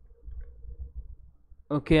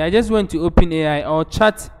 Okay, I just went to OpenAI or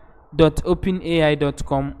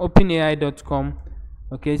openai.com.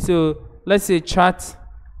 Okay, so let's say chat.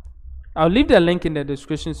 I'll leave the link in the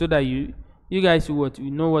description so that you guys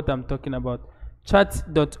you know what I'm talking about.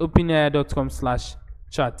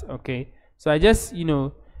 chat.openai.com/chat. Okay, so I just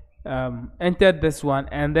entered this one,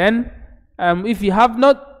 and then if you have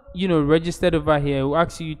not registered over here, it will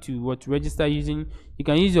ask you to register using. You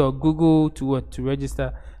can use your Google to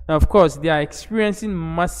register. Now of course they are experiencing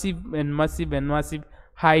massive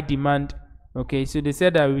high demand. Okay, so they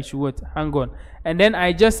said that we should hang on, and then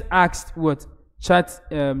I just asked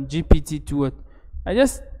GPT to I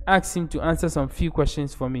just asked him to answer some few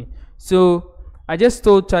questions for me. So I just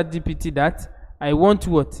told ChatGPT that I want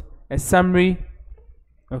a summary.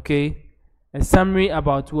 Okay, a summary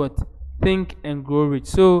about think and grow rich.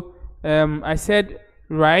 So I said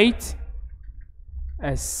write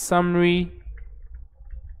a summary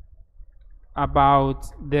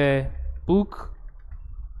about the book,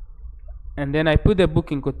 and then I put the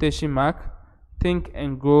book in quotation mark, think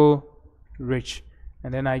and grow rich,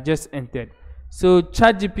 and then I just entered. So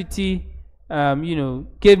ChatGPT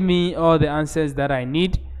gave me all the answers that I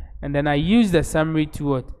need, and then I used the summary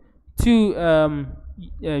to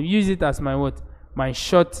use it as my what, my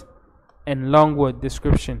short and long word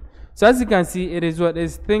description. So as you can see, it is what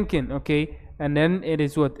is thinking, okay, and then it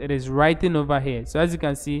is what it is writing over here. So as you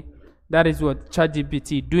can see, that is what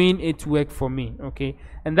ChatGPT doing its work for me, okay,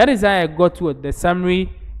 and that is how I got what the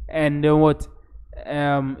summary and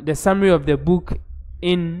the summary of the book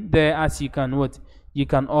in there, as you can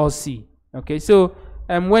all see, okay. So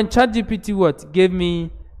when ChatGPT gave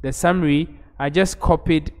me the summary, I just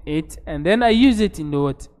copied it and then I use it in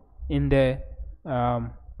the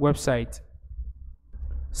website.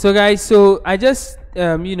 So guys, so I just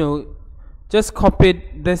just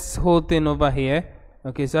copied this whole thing over here,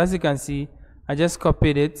 okay. So as you can see, I just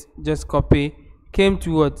copied it, just copy, came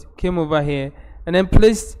over here and then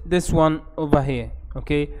placed this one over here,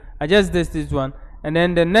 okay. I just did this one, and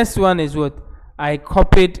then the next one is I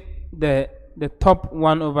copied the top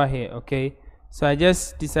one over here, okay. So I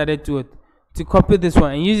just decided to copy this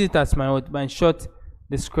one and use it as my short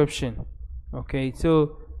description, okay.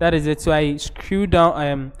 So that is it. So I scroll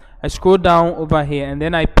down over here and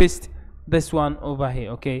then I paste this one over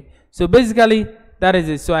here, okay. So basically that is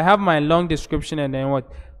it. So I have my long description and then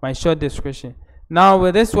my short description. Now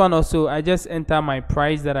with this one also, I just enter my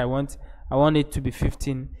price that I want it to be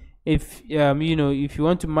 15. If if you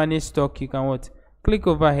want to manage stock, you can click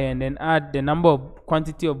over here and then add the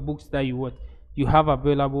quantity of books that you have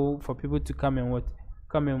available for people to come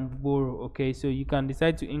and borrow, okay. So you can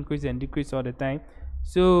decide to increase and decrease all the time.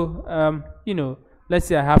 So let's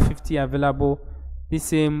say I have 50 available. This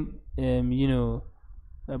same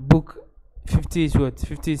book 50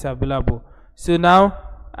 is available. So now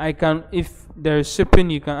I can, if there is shipping,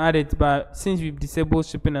 you can add it, but since we've disabled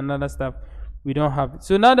shipping and other stuff, we don't have it.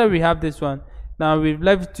 So now that we have this one, now we've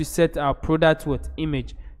left to set our product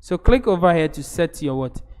image. So click over here to set your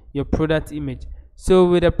product image. So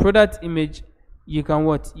with the product image, you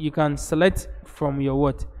can select from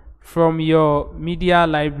your media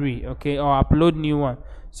library, okay, or upload new one.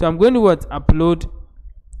 So I'm going to upload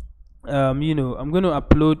I'm going to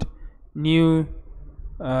upload new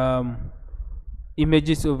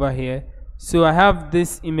images over here. So I have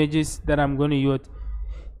these images that I'm going to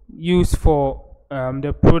use for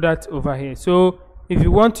the product over here. So if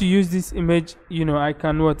you want to use this image, I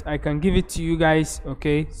can give it to you guys,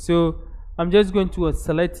 okay. So I'm just going to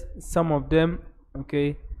select some of them,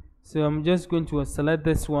 okay. So I'm just going to select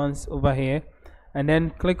this ones over here and then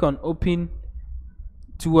click on open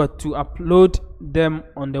to upload them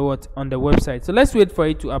on the website. So let's wait for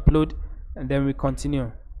it to upload and then we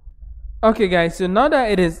continue. Okay guys, so now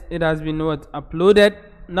that it has been uploaded,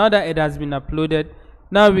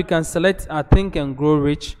 now we can select our Think and Grow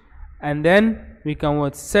Rich, and then we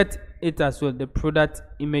can set it as the product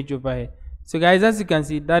image over here. So guys, as you can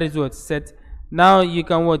see, that is set. Now you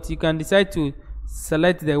can decide to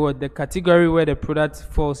select the category where the product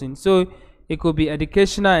falls in. So it could be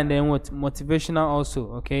educational and then motivational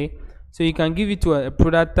also, okay. So you can give it to a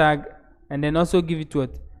product tag and then also give it to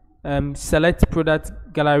select product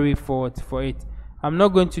gallery for it. I'm not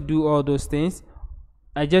going to do all those things.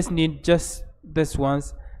 I just need this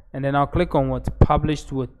ones, and then I'll click on publish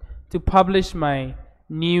to publish my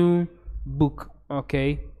new book,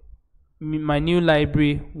 okay, my new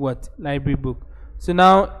library book. So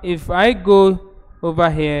now if I go over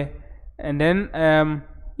here and then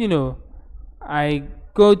I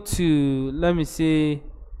go to, let me say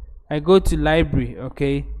I go to library,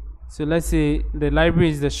 okay. So let's say the library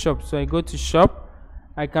is the shop, so I go to shop.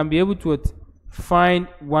 I can be able to find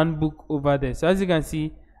one book over there. So as you can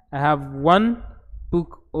see, I have one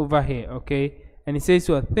book over here, okay, and it says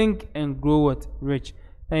Think and Grow Rich.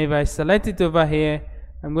 And if I select it over here,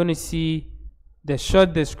 I'm going to see the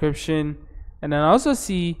short description, and then I also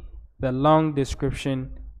see the long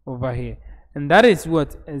description over here. And that is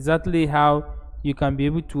exactly how you can be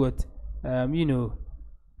able to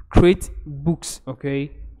create books,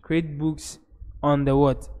 okay, create books on the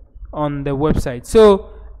website. So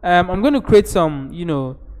I'm going to create some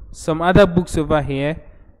other books over here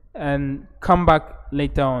and come back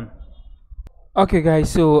later on. Okay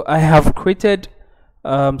guys, so I have created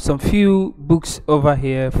some few books over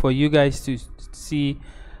here for you guys to see,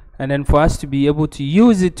 and then for us to be able to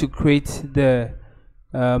use it to create the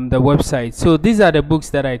website. So these are the books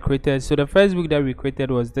that I created. So the first book that we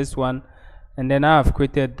created was this one, and then I have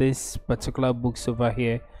created this particular books over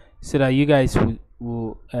here so that you guys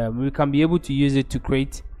we can be able to use it to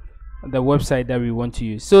create the website that we want to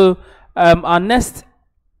use. So our next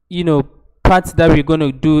part that we're going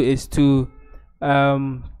to do is to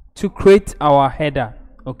create our header,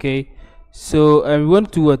 okay. So we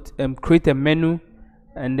want to create a menu,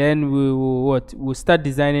 and then we will we'll start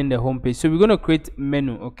designing the home page. So we're going to create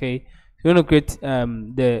menu, okay. you want to create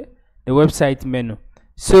the website menu.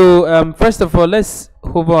 So first of all, let's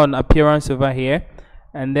hover on appearance over here,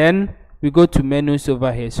 and then we go to menus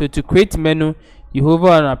over here. So to create menu, you hover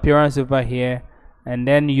on appearance over here, and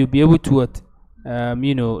then you'll be able to what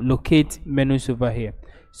locate menus over here.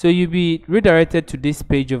 So you'll be redirected to this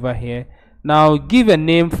page over here. Now give a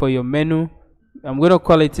name for your menu. I'm going to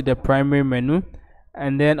call it the primary menu,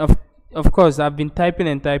 and then of course I've been typing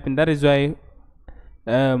and typing, that is why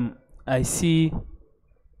I see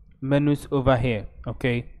menus over here.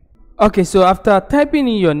 Okay, so after typing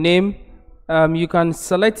in your name, you can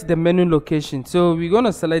select the menu location. So we're going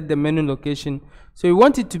to select the menu location. So we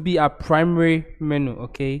want it to be our primary menu,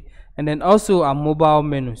 okay, and then also our mobile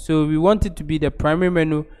menu. So we want it to be the primary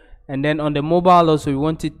menu, and then on the mobile also we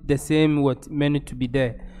want it the same menu to be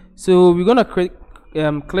there. So we're gonna click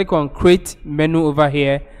on create menu over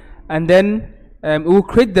here, and then it will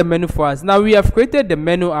create the menu for us. Now we have created the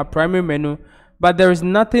menu, our primary menu, but there is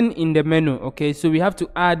nothing in the menu. Okay, so we have to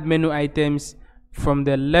add menu items from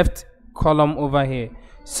the left column over here.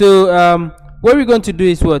 So what we're going to do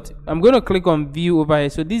is I'm going to click on view over here.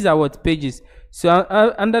 So these are pages. So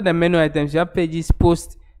under the menu items, you have pages,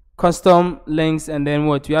 post, custom, links, and then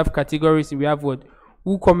we have categories. We have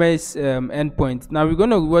WooCommerce endpoint. Now we're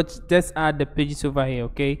going to just add the pages over here.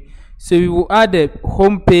 Okay, so we will add the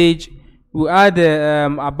home page, we'll add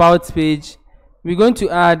the about page, we're going to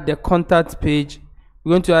add the contact page,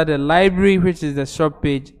 we're going to add the library, which is the shop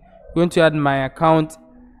page, we're going to add my account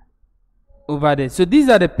over there. So these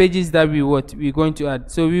are the pages that we're going to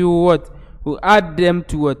add. So we will we'll add them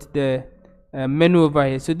to the menu over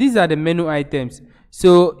here. So these are the menu items.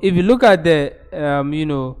 So if you look at the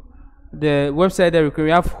the website that we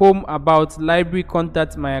have home, about, library,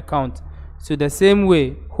 contact, my account. So the same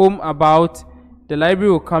way, home, about, the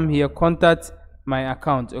library will come here, contact, my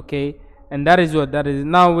account. Okay, and that is that is.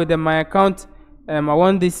 Now with the my account, I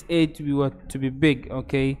want this A to be big.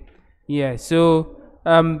 Okay, yeah. So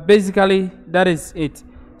basically that is it.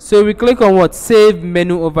 So we click on save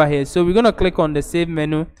menu over here. So we're gonna click on the save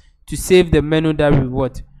menu to save the menu that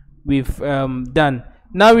we've done.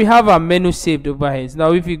 Now we have our menu saved over here. So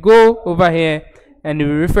now if you go over here and we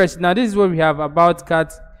refresh, now this is what we have, about,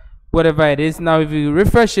 cart, whatever it is. Now if you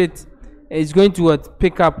refresh it, it's going to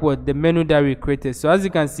pick up the menu that we created. So as you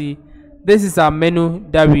can see, this is our menu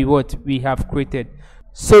that we have created.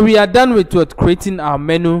 So we are done with creating our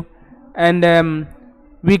menu, and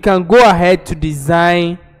we can go ahead to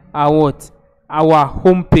design our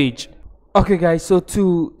home page. Okay guys, so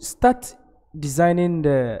to start designing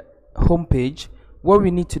the home page, what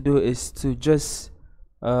we need to do is to just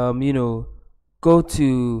go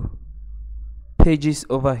to pages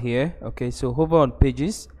over here. Okay, so hover on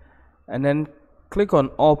pages and then click on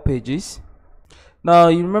all pages. Now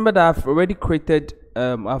you remember that I've already created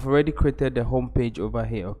the home page over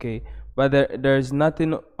here. Okay, but there is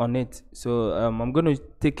nothing on it. So I'm going to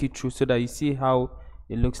take you through so that you see how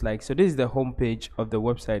it looks like. So this is the home page of the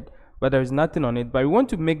website, but there is nothing on it. But we want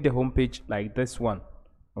to make the home page like this one.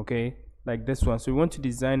 Okay, like this one. So we want to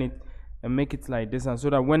design it and make it like this one, so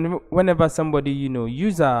that whenever somebody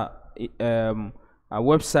use our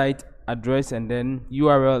website address and then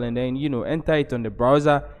URL and then enter it on the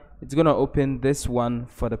browser, it's gonna open this one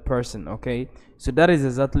for the person. Okay, so that is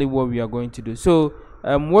exactly what we are going to do. So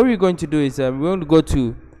what we're going to do is we're going to go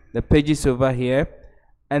to the pages over here,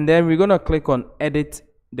 and then we're gonna click on edit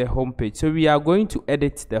the home page. So we are going to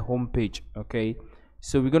edit the home page. Okay,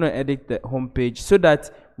 so we're gonna edit the home page so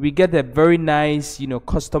that we get a very nice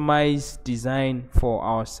customized design for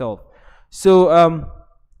ourselves. So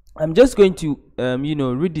I'm just going to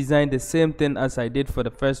redesign the same thing as I did for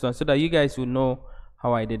the first one, so that you guys will know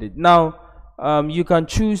how I did it. Now you can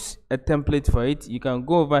choose a template for it. You can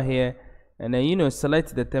go over here and then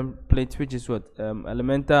select the template, which is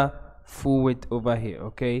Elementor full width over here.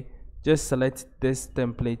 Okay, just select this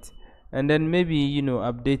template and then maybe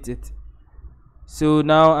update it. So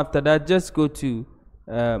now after that, just go to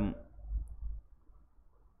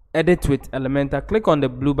edit with Elementor. Click on the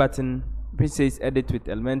blue button which says edit with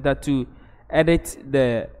Elementor to edit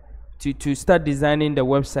to start designing the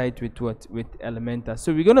website with Elementor.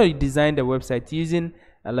 So we're going to design the website using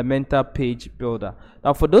Elementor Page Builder.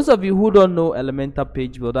 Now for those of you who don't know Elementor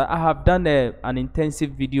Page Builder, I have done an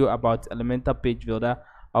intensive video about Elementor Page Builder.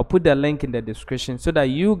 I'll put the link in the description so that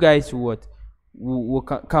you guys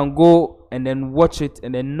can go and then watch it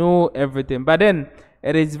and then know everything. But then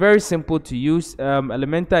it is very simple to use.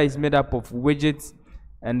 Elementor is made up of widgets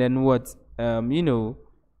and then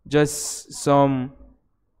just some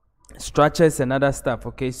structures and other stuff.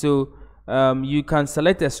 Okay, so you can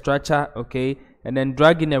select a structure, okay, and then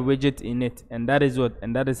drag in a widget in it, and that is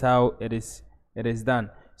how it is done.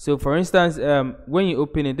 So for instance, when you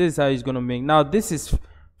open it, this is how it's going to make. Now this is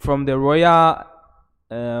from the Royal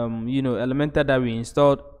Elementor that we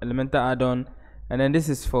installed, Elementor add-on, and then this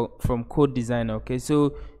is from Code Designer. Okay,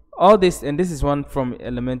 so all this, and this is one from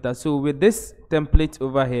Elementor. So with this template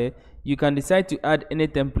over here, you can decide to add any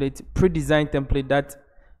template, pre-designed template that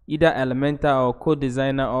either Elementor or Code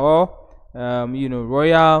Designer or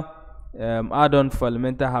Royal add-on for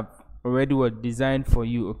Elementor have already were designed for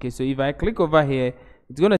you. Okay, so if I click over here,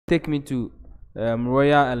 it's going to take me to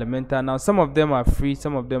Royal Elementor. Now some of them are free,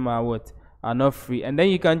 some of them are not free, and then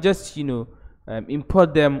you can just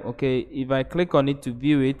import them. Okay, if I click on it to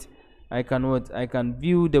view it, I can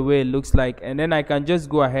view the way it looks like, and then I can just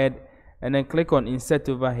go ahead and then click on insert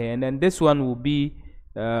over here, and then this one will be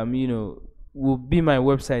my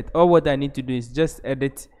website. All what I need to do is just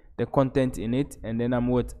edit the content in it, and then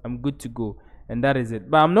I'm good to go, and that is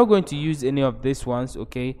it. But I'm not going to use any of these ones.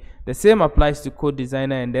 Okay, the same applies to Code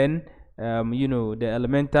Designer, and then the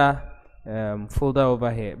Elementor folder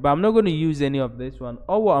over here, but I'm not going to use any of this one.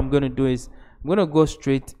 All what I'm going to do is I'm going to go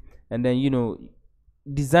straight and then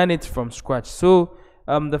design it from scratch. So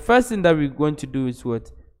the first thing that we're going to do is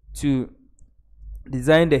to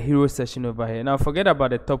design the hero section over here. Now forget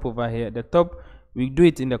about the top over here. The top we do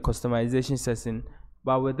it in the customization section,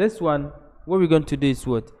 but with this one, what we're going to do is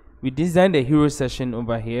we design the hero section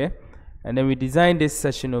over here, and then we design this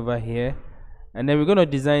section over here, and then we're going to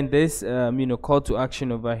design this call to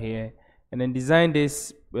action over here, and then design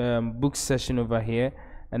this book session over here,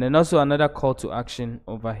 and then also another call to action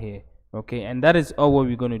over here. Okay, and that is all what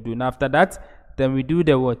we're going to do. Now after that, then we do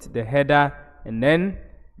the header, and then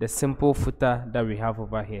the simple footer that we have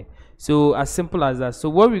over here. So as simple as that. So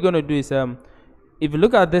what we're going to do is if you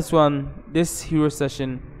look at this one, this hero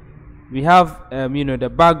session, we have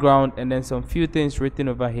the background, and then some few things written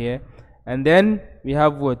over here, and then we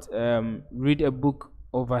have read a book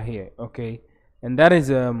over here. Okay, and that is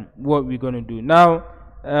what we're going to do. Now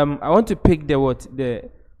I want to pick the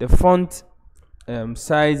font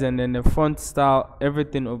size, and then the font style,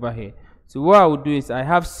 everything over here. So what I will do is I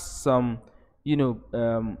have some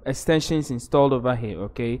extensions installed over here.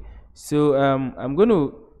 Okay, so I'm going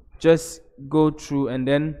to just go through, and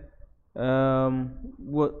then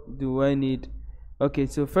what do I need? Okay,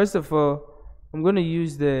 so first of all, I'm going to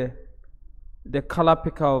use the color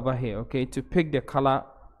picker over here, okay, to pick the color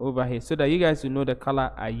over here, so that you guys will know the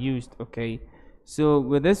color I used. Okay, so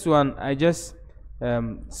with this one, I just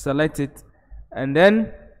select it, and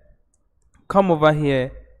then come over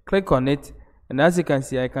here, click on it, and as you can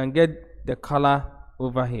see, I can get the color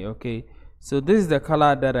over here. Okay, so this is the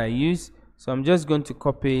color that I use, so I'm just going to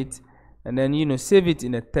copy it, and then save it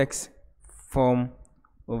in a text form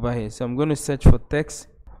over here. So I'm going to search for text.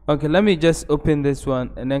 Okay, let me just open this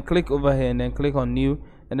one, and then click over here, and then click on new,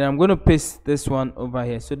 and then I'm going to paste this one over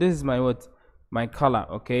here. So this is my color.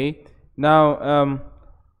 Okay, now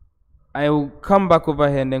I will come back over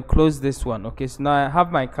here and then close this one. Okay, so now I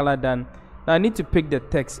have my color done. Now I need to pick the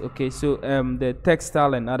text. Okay, so the text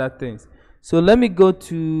style and other things. So let me go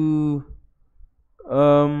to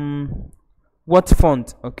what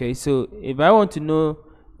font. Okay, so if I want to know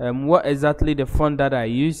what exactly the font that I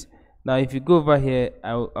use, now if you go over here,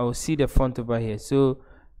 I will see the font over here. So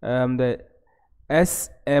the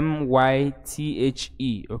SMYTHE.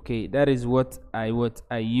 Okay, that is what I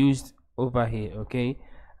used over here. Okay,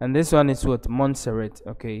 and this one is Montserrat.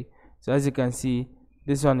 Okay, so as you can see,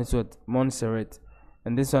 this one is Montserrat,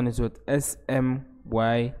 and this one is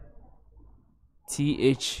SMYTHE.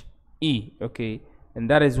 Okay, and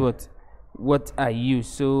that is what I use.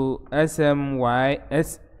 So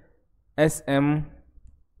SMYTHE,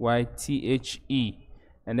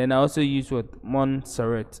 and then I also use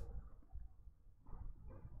Montserrat.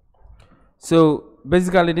 So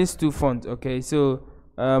basically these two fonts. Okay, so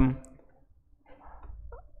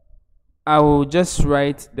I will just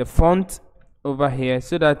write the font over here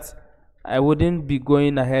so that I wouldn't be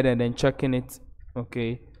going ahead and then checking it.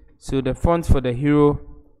 Okay, so the font for the hero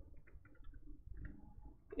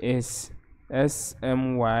is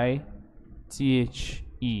SMYTHE,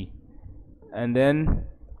 and then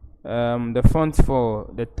the font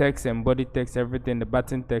for the text and body text, everything, the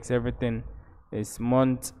button text, everything is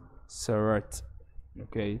Montserrat.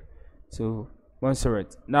 Okay, so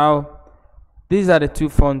Montserrat. Now these are the two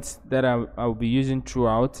fonts that I'll be using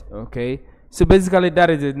throughout. Okay, so basically that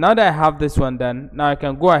is it. Now that I have this one done, now I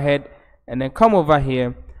can go ahead and then come over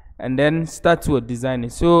here and then start to design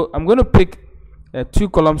it. So I'm going to pick a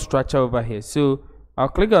 2-column structure over here. So I'll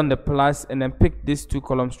click on the plus and then pick this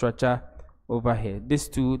 2-column structure over here, these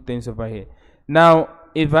two things over here. Now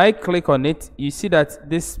if I click on it, you see that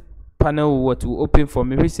this panel will open for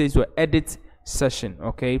me, which says edit session.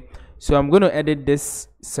 Okay, so I'm going to edit this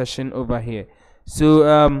session over here.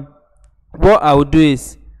 So what I'll do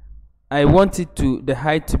is, I want it to the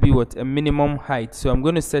height to be a minimum height. So I'm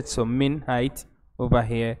going to set some min height over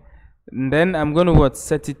here, and then I'm going to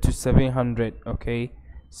set it to 700. Okay,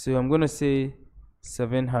 so I'm going to say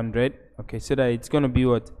 700. Okay, so that it's going to be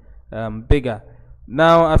bigger.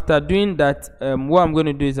 Now after doing that, what I'm going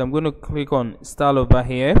to do is I'm going to click on style over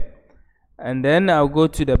here, and then I'll go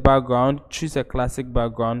to the background, choose a classic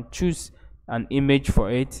background, choose an image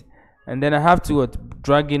for it, and then I have to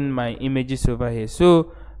drag in my images over here.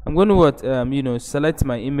 So I'm going to select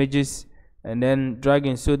my images and then drag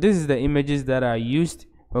in. So this is the images that I used.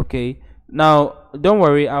 Okay, now don't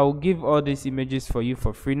worry, I'll give all these images for you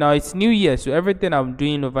for free. Now it's new year, so everything I'm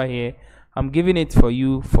doing over here, I'm giving it for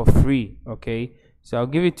you for free. Okay, so I'll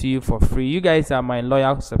give it to you for free. You guys are my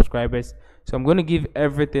loyal subscribers, so I'm going to give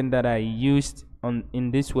everything that I used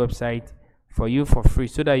in this website for you for free,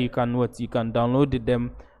 so that you can download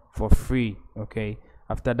them for free. Okay,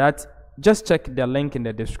 after that, just check the link in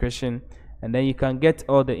the description, and then you can get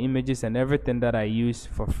all the images and everything that I use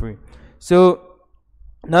for free. So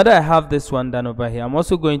now that I have this one done over here, I'm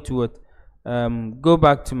also going to go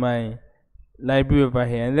back to my library over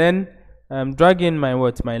here, and then drag in my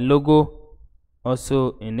logo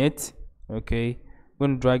also in it. Okay, I'm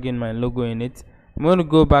going to drag in my logo in it. I'm going to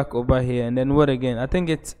go back over here, and then again, I think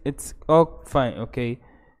it's all fine. Okay,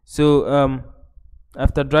 so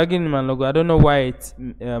after dragging in my logo, I don't know why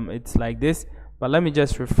it's like this, but let me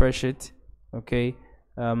just refresh it. Okay,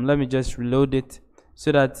 let me just reload it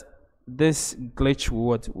so that this glitch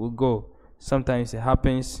will go. Sometimes it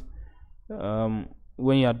happens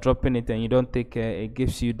when you are dropping it and you don't take care, it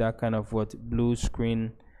gives you that kind of blue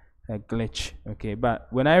screen glitch. Okay, but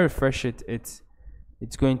when I refresh it, it's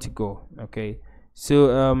going to go. Okay,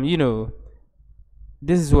 so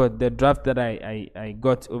this is the draft that I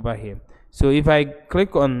got over here. So if I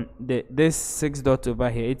click on this 6 dot over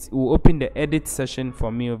here, it will open the edit session for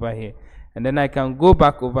me over here, and then I can go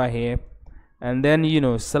back over here and then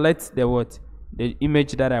select the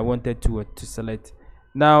image that I wanted to select.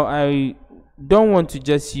 Now I don't want to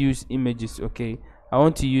just use images. Okay, I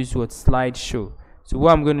want to use slideshow. So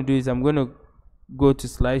what I'm going to do is I'm going to go to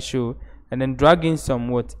slideshow and then drag in some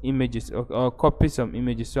images, or copy some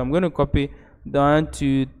images. So I'm going to copy 1,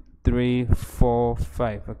 2, 3, 4,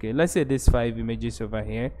 5. Okay, let's say there's 5 images over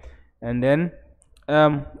here, and then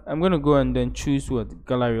I'm going to go and then choose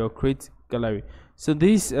gallery, or create gallery. So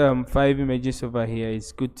these 5 images over here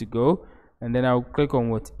is good to go, and then I'll click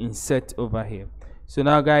on insert over here. So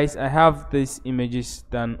now guys, I have these images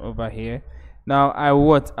done over here. Now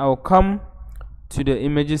I'll come to the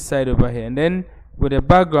images side over here, and then with the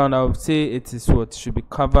background I'll say it is should be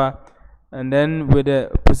cover, and then with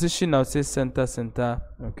the position I'll say center.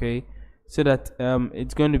 Okay, so that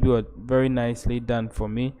it's going to be very nicely done for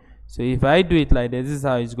me. So if I do it like this, this is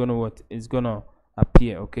how it's gonna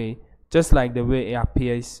appear. Okay, just like the way it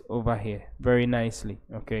appears over here, very nicely.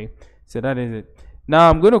 Okay, so that is it. Now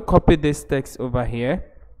I'm going to copy this text over here.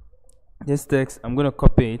 This text, I'm going to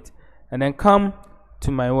copy it and then come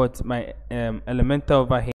to my Elementor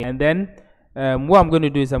over here, and then what I'm going to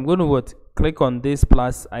do is I'm going to click on this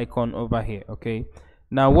plus icon over here. Okay,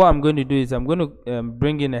 now what I'm going to do is I'm going to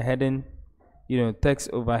bring in a heading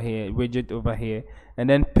text over here, widget over here, and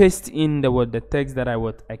then paste in the text that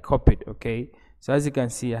I copied. Okay, so as you can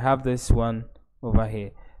see, I have this one over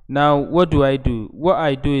here. Now what do? What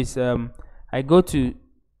I do is I go to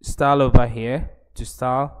style over here, to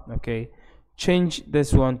style. Okay, change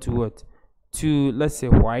this one to to, let's say,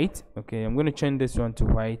 white. Okay, I'm going to change this one to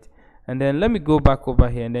white, and then let me go back over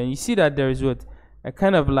here, and then you see that there is a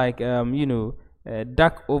kind of like a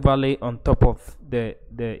dark overlay on top of the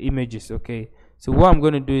images. Okay, so what I'm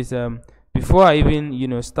going to do is before I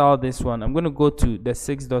even style this one, I'm going to go to the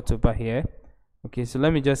 6 dot over here. Okay, so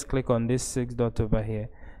let me just click on this 6 dot over here,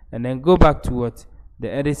 and then go back to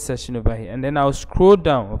the edit session over here, and then I'll scroll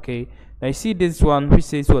down. Okay, now you see this one which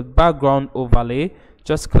says background overlay.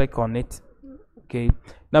 Just click on it. Okay,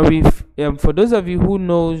 now if for those of you who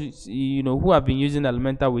knows, who have been using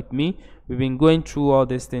Elementor with me, we've been going through all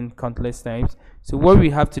this thing countless times. So what we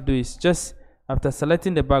have to do is, just after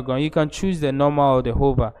selecting the background, you can choose the normal or the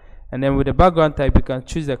hover, and then with the background type you can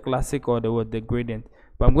choose the classic or the gradient.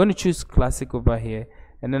 But I'm going to choose classic over here,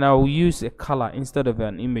 and then I will use a color instead of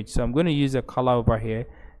an image. So I'm going to use a color over here,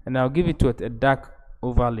 and I'll give it a dark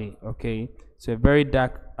overlay. Okay, so a very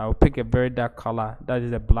dark, I'll pick a very dark color, that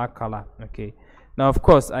is a black color. Okay, now of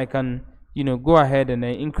course I can go ahead and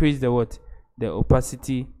then increase the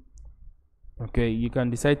opacity Okay, you can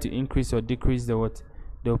decide to increase or decrease the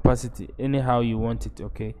opacity anyhow you want it.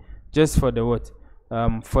 Okay, just for the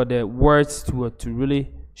for the words to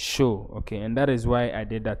really show. Okay, and that is why I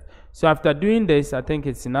did that. So after doing this, I think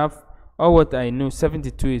it's enough. Or what I know,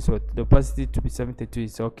 72 is what the opacity to be 72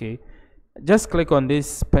 is okay. Just click on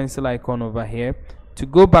this pencil icon over here to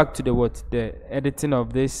go back to the editing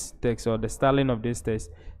of this text or the styling of this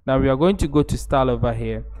text. Now we are going to go to style over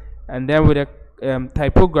here, and then with the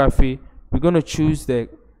typography, we're going to choose the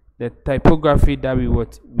typography that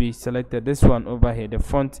we selected, this one over here, the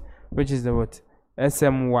font, which is the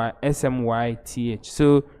SMYTH.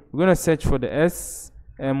 So we're going to search for the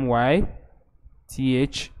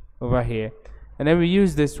SMYTH over here, and then we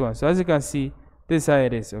use this one. So as you can see, this is how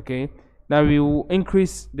it is. Okay, now we will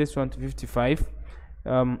increase this one to 55.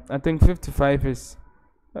 I think 55 is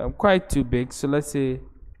quite too big, so let's say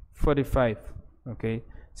 45. Okay,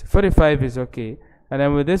 so 45 is okay. And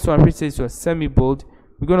then with this one, which says was semi bold,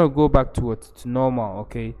 we're gonna go back to normal.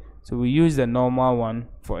 Okay, so we use the normal one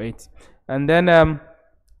for it. And then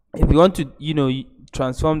if you want to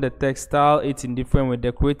transform the text, style it in different way,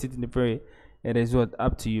 decorate it in different way, it is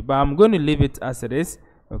up to you, but I'm going to leave it as it is.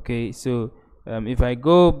 Okay, so if I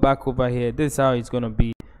go back over here, this is how it's going to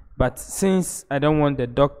be. But since I don't want the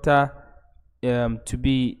doctor to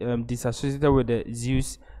be disassociated with the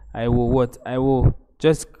Zeus, I will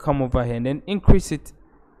just come over here and then increase it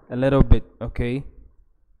a little bit. Okay,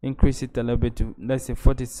 increase it a little bit to, let's say,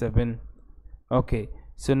 47. Okay,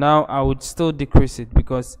 so now I would still decrease it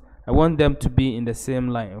because I want them to be in the same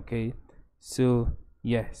line. Okay, so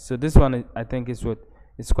yeah, so this one I think is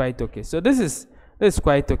quite okay. So this is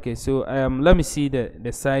quite okay. So let me see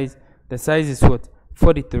the size. The size is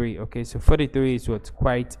 43. Okay, so 43 is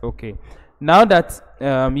quite okay. Now that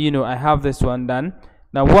I have this one done,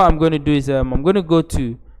 now what I'm going to do is I'm going to go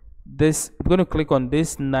to this. I'm going to click on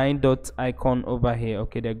this 9 dot icon over here.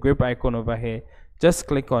 Okay, the grip icon over here, just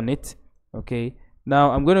click on it. Okay,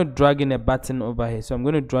 now I'm going to drag in a button over here. So I'm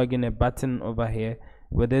going to drag in a button over here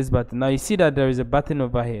with this button. Now you see that there is a button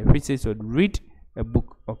over here which says read a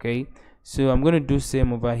book. Okay, so I'm going to do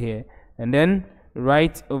same over here, and then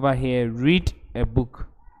right over here, read a book.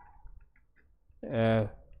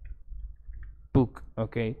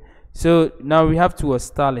 Okay, so now we have to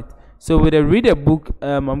style it. So with a read a book,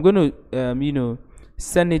 I'm going to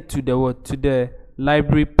send it to the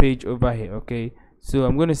library page over here. Okay, so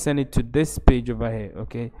I'm going to send it to this page over here.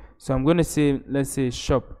 Okay, so I'm going to say, let's say,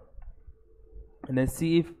 shop, and then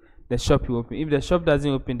see if the shop will open. If the shop doesn't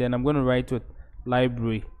open, then I'm going to write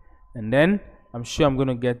library, and then I'm sure I'm going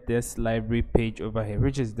to get this library page over here,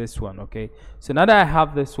 which is this one. Okay, so now that I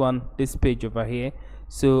have this page over here,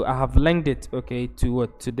 so I have linked it, okay, to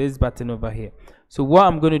this button over here. So what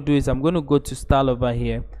I'm going to do is I'm going to go to style over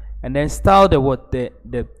here, and then style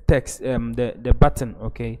the text, the button.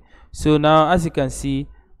 Okay, so now as you can see,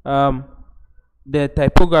 the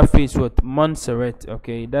typography is Montserrat.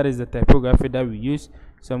 Okay, that is the typography that we use.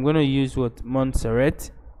 So I'm going to use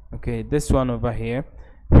Montserrat. Okay, this one over here,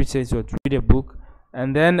 which says read a book.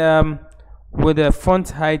 And then with the font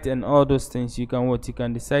height and all those things, you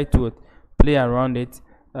can decide to play around it.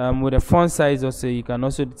 With the font size also, you can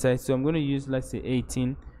also decide. So I'm going to use, let's say,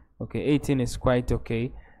 18. Okay, 18 is quite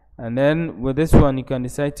okay. And then with this one, you can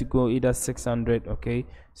decide to go either 600. Okay,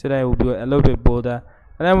 so that it will be a little bit bolder.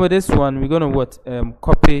 And then with this one, we're gonna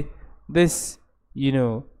copy this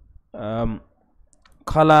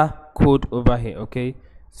color code over here. Okay,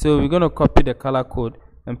 so we're gonna copy the color code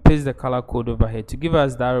and paste the color code over here to give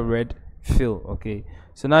us that red fill. Okay,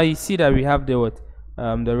 so now you see that we have the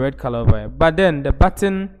red color over here, but then the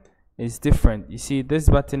button is different. You see, this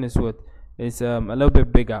button is a little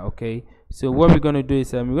bit bigger. Okay, so what we're gonna do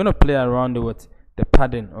is we're gonna play around with the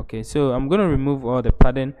padding. Okay, so I'm gonna remove all the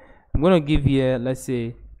padding. I'm going to give here, let's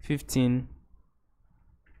say, 15.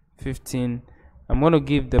 I'm going to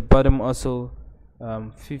give the bottom also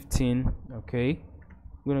 15. Okay, I'm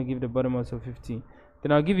going to give the bottom also 15.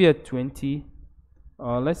 Then I'll give you a 20,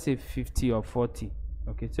 or let's say 50 or 40.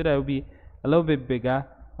 Okay, so that will be a little bit bigger.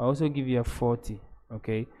 I'll also give you a 40.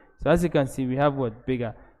 Okay, so as you can see, we have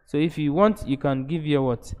bigger. So if you want, you can give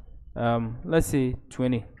you let's say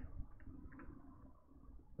 20.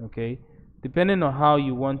 Okay, depending on how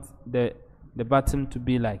you want the button to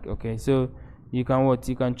be like. Okay, so you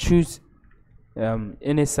can choose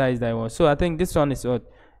any size that you want. So I think this one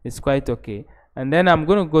is quite okay. And then I'm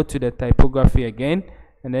going to go to the typography again,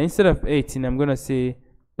 and then instead of 18, I'm going to say,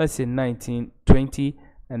 let's say, 19, 20,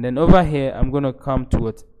 and then over here I'm going to come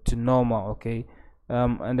to normal. Okay,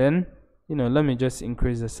 and then let me just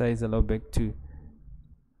increase the size a little bit to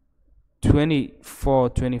 24,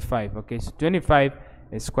 25. Okay, so 25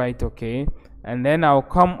 is quite okay. and then I'll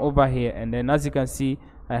come over here, and then as you can see,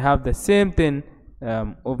 I have the same thing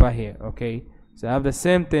over here. Okay, so I have the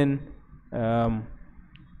same thing,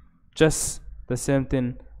 just the same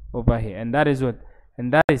thing over here, and that is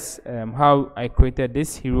how I created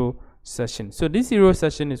this hero session. So this hero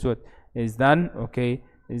session is what is done. Okay,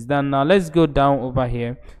 it's done. Now let's go down over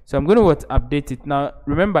here. So I'm going to update it. Now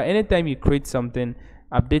remember, anytime you create something,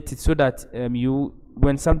 update it so that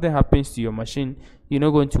when something happens to your machine, you're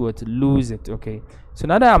not going to lose it. Okay, so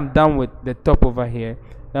now that I'm done with the top over here,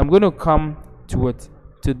 I'm going to come to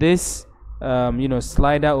this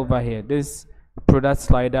slider over here, this product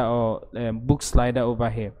slider or book slider over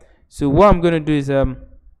here. So what I'm going to do is I'm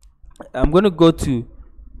going to go to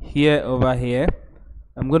here over here.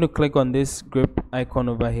 I'm going to click on this grip icon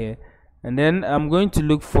over here, and then I'm going to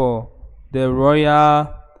look for the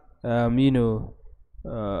royal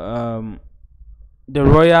the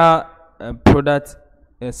royal product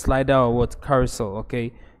slider or carousel.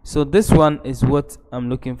 Okay, so this one is what I'm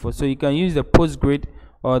looking for. So you can use the post grid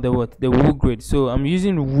or the Woo grid. So I'm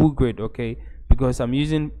using Woo grid, okay, because I'm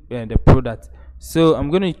using the product. So I'm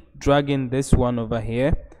going to drag in this one over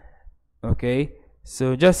here. Okay,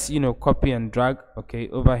 so just copy and drag, okay,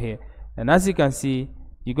 over here, and as you can see,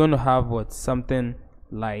 you're going to have something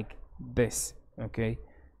like this. Okay,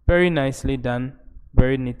 very nicely done,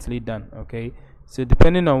 very neatly done. Okay, so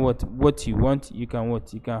depending on what you want, you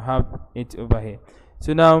can have it over here.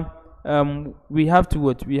 So now we have to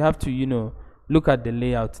look at the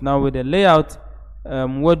layout. Now with the layout,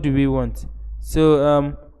 what do we want?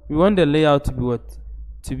 So we want the layout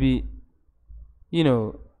to be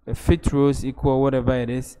a fit rows equal whatever it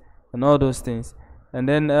is, and all those things. And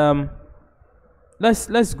then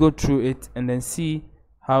let's go through it and then see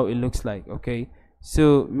how it looks like. Okay,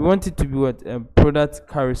 so we want it to be a product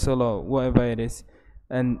carousel or whatever it is,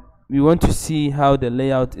 and we want to see how the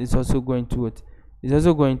layout is also going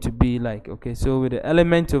to be like. Okay, so with the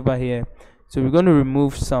element over here, so we're going to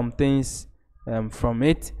remove some things from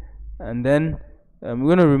it, and then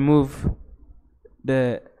we're going to remove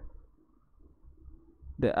the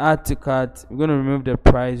add to cart, we're going to remove the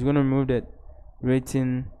price, we're going to remove the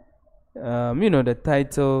rating, the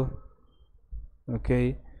title,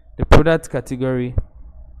 okay, the product category.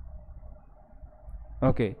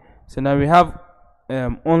 Okay, so now we have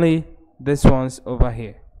only this ones over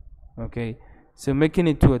here. Okay, so making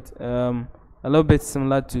it a little bit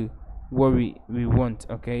similar to what we want.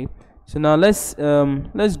 Okay, so now let's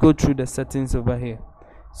go through the settings over here.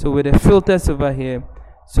 So with the filters over here,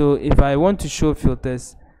 so if I want to show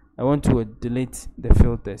filters, I want to delete the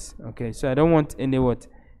filters. Okay, so I don't want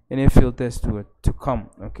any filters to come.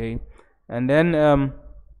 Okay, and then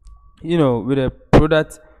with a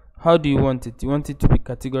product, how do you want it? You want it to be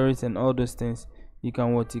categories and all those things. You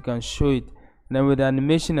can show it. And then with the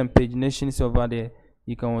animation and paginations over there,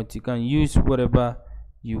 you can use whatever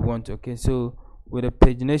you want. Okay, so with the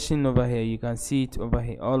pagination over here, you can see it over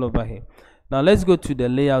here, all over here. Now let's go to the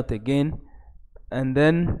layout again, and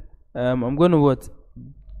then I'm going to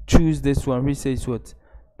choose this one which says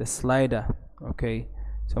the slider. Okay,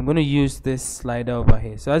 so I'm going to use this slider over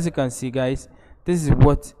here. So as you can see, guys, this is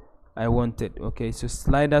what I wanted. Okay, so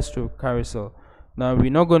slider stroke carousel. Now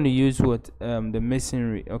we're not going to use the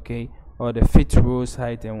masonry, okay, or the fit rows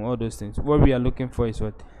height and all those things. What we are looking for is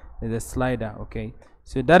the slider. Okay,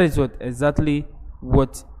 so that is exactly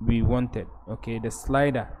what we wanted. Okay, the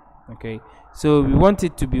slider. Okay, so we want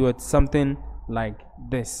it to be something like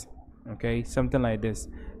this. Okay, something like this,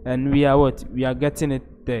 and we are getting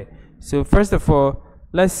it there. So first of all,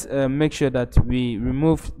 let's make sure that we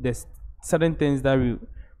remove the certain things that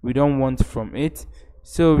we don't want from it.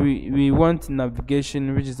 So we want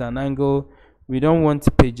navigation, which is an angle. We don't want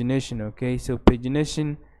pagination. Okay, so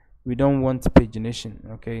pagination, we don't want pagination.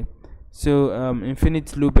 Okay, so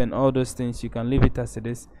infinite loop and all those things, you can leave it as it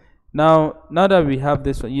is. Now that we have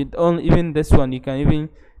this one, even this one, you can even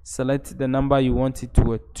select the number you want it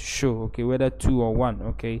to show. Okay, whether 2 or 1.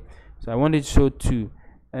 Okay, so I want it to show 2,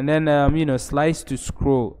 and then slides to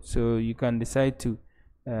scroll. So you can decide to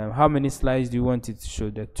how many slides do you want it to show.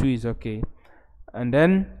 The 2 is okay, and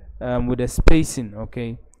then with the spacing,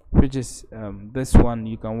 okay, which is this one,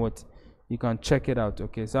 you can check it out.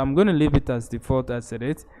 Okay, so I'm going to leave it as default as it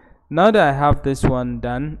is. Now that I have this one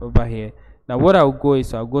done over here, now what I'll go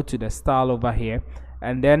is I'll go to the style over here,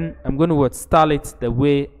 and then I'm going to style it the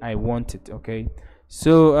way I want it. Okay,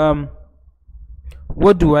 so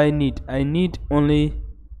what do I need? I need only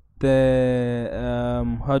the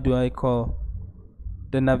how do I call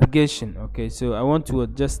the navigation. Okay, so I want to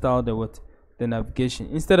just style the navigation.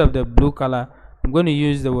 Instead of the blue color, I'm going to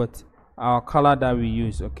use our color that we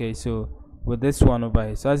use. Okay, so with this one over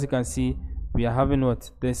here, so as you can see, we are having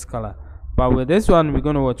what, this color. But with this one, we're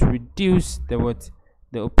gonna what, reduce the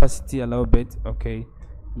opacity a little bit. Okay,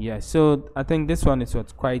 yeah, so I think this one is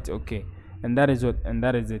what, quite okay, and that is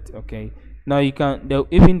it. Okay, now you can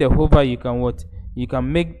even the hover, you can what, you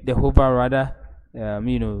can make the hover rather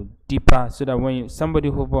deeper, so that when somebody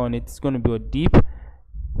hover on it, it's going to be deep.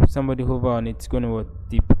 Somebody hover on it, it's going to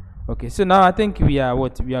deep. Okay, so now I think we are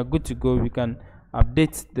good to go. We can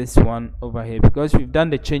update this one over here because we've done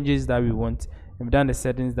the changes that we want, we've done the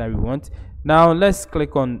settings that we want. Now let's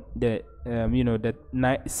click on the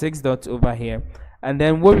the 6 dots over here, and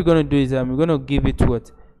then what we're going to do is we're going to give it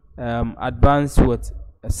advanced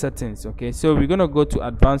settings. Okay, so we're going to go to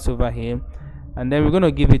advanced over here, and then we're going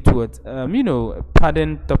to give it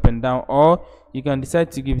padding top and down, or you can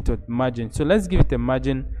decide to give it margin. So let's give it a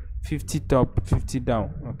margin 50 top, 50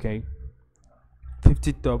 down. Okay,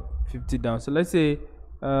 50 top, 50 down. So let's say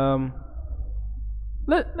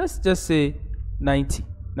let's just say 90.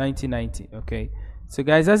 Okay, so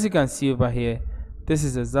guys, as you can see over here, this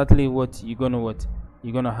is exactly what you're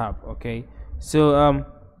gonna have. Okay, so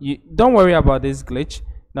you don't worry about this glitch.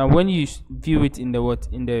 Now when you view it in the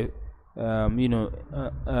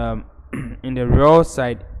in the raw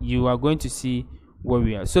side, you are going to see where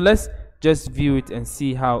we are. So let's just view it and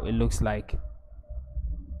see how it looks like.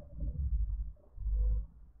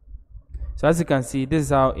 So as you can see, this is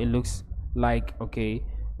how it looks like, okay,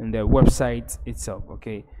 in the website itself.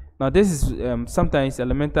 Okay, now this is sometimes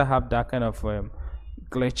Elementor have that kind of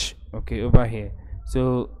glitch, okay, over here.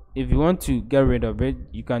 So if you want to get rid of it,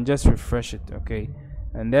 you can just refresh it. Okay,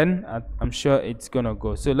 and then I'm sure it's gonna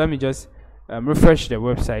go. So let me just refresh the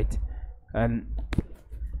website and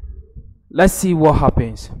let's see what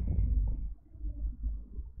happens.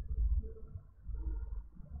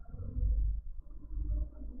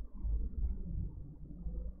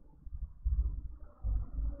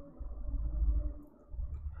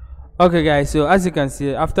 Okay guys, so as you can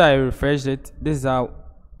see, after I refreshed it, this is how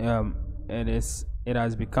it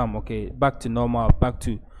has become. Okay, back to normal, back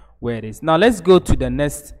to where it is. Now let's go to the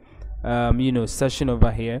next session over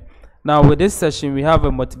here. Now with this session, we have a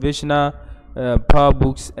motivational power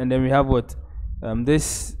books, and then we have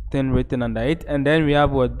this thing written under it, and then we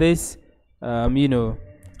have this how do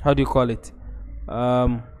you call it,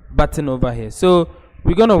 button over here. So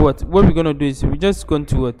we're gonna what we're gonna do is we're just going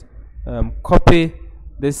to copy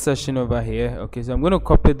this session over here. Okay, so I'm going to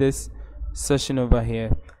copy this session over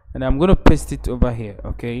here, and I'm going to paste it over here.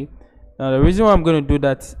 Okay, now the reason why I'm going to do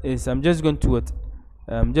that is I'm just going to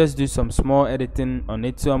just do some small editing on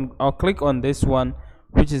it. So I'll click on this one,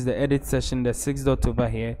 which is the edit session, the 6 dot over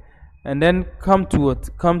here, and then come to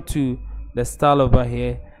the style over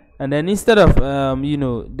here, and then instead of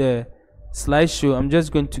the slideshow, I'm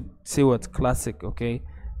just going to say classic. Okay,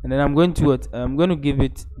 and then I'm going to give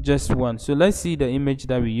it just one. So let's see the image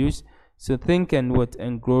that we use. So think and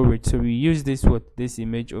grow rich. So we use this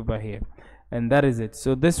image over here, and that is it.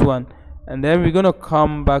 So this one, and then we're gonna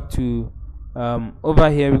come back to over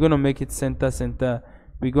here. We're gonna make it center.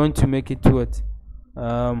 We're going to make it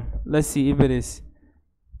let's see if it is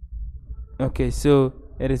okay. So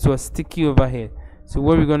it is sticky over here. So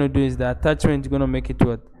what we're gonna do is the attachment is gonna make it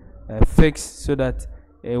fix, so that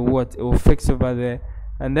it will fix over there.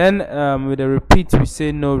 And then with the repeat, we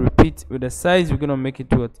say no repeat. With the size, we're gonna make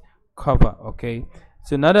it cover. Okay,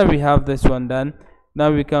 so now that we have this one done,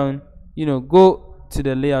 now we can go to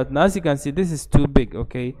the layout. Now as you can see, this is too big.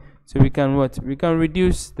 Okay, so we can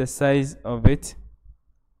reduce the size of it.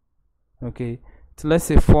 Okay, so let's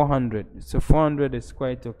say 400. So 400 is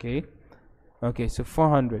quite okay. Okay, so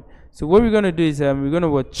 400. So what we're gonna do is we're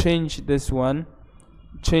gonna change this one,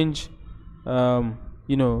 change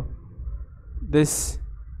this.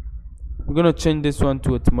 We're going to change this one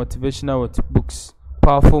to motivational books,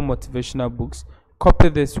 powerful motivational books. Copy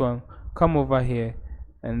this one, come over here,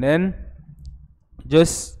 and then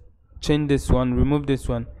just change this one, remove this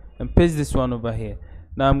one, and paste this one over here.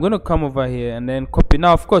 Now I'm going to come over here and then copy.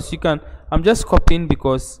 Now of course you can, I'm just copying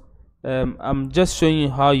because I'm just showing you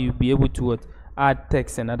how you'll be able to add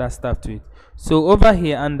text and other stuff to it. So over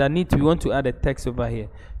here underneath, we want to add a text over here.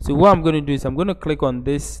 So what I'm going to do is I'm going to click on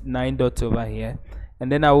this 9 dots over here,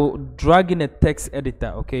 and then I will drag in a text editor.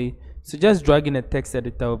 Okay, so just drag in a text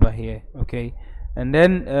editor over here. Okay, and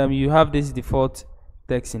then you have this default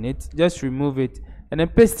text in it. Just remove it and then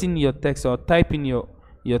paste in your text, or type in your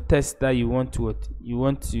text that you want to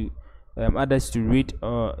others to read,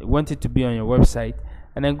 or want it to be on your website.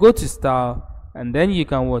 And then go to style, and then you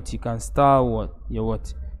can style your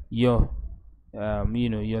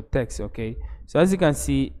your text. Okay, so as you can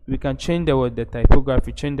see, we can change the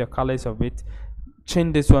typography, change the colors of it,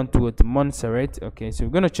 change this one to what, Montserrat. Okay, so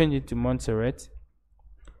we're going to change it to Montserrat.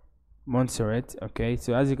 Okay,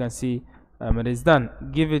 so as you can see, it is done.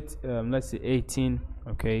 Give it let's say 18.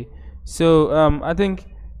 Okay, so I think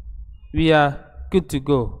we are good to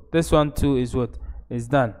go. This one too is what is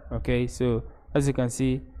done. Okay, so as you can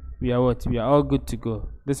see, we are all good to go.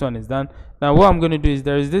 This one is done. Now what I'm going to do is,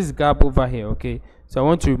 there is this gap over here. Okay, so I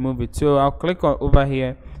want to remove it, so I'll click on over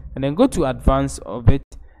here and then go to advanced of it,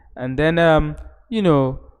 and then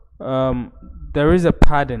there is a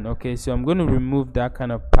padding. Okay, so I'm going to remove that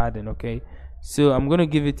kind of padding. Okay, so I'm going to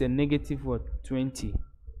give it a negative 20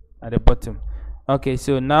 at the bottom. Okay,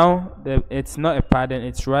 so now it's not a padding,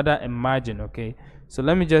 it's rather a margin. Okay, so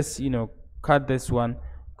let me just cut this one,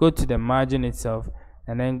 go to the margin itself,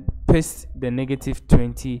 and then paste the negative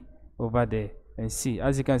 20 over there, and see,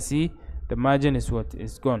 as you can see, the margin is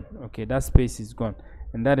gone. Okay, that space is gone,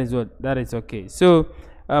 and that is okay. So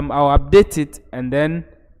I'll update it, and then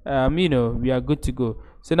we are good to go.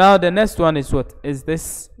 So now the next one is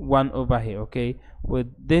this one over here. Okay, with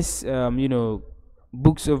this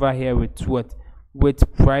books over here,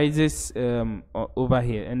 with prices over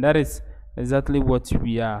here, and that is exactly what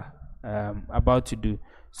we are about to do.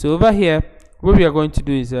 So over here, what we are going to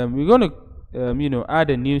do is we're going to add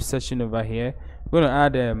a new session over here. We're going to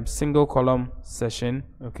add a single column session.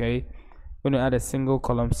 Okay, we're going to add a single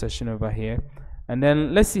column session over here, and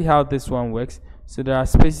then let's see how this one works. So there are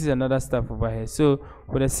spaces and other stuff over here. So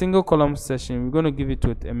with a single column session, we're going to give it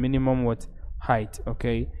a minimum height.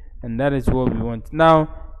 Okay, and that is what we want. Now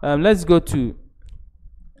let's go to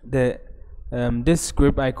the this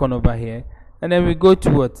script icon over here, and then we go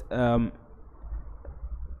to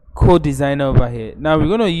code designer over here. Now we're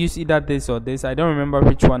going to use either this or this. I don't remember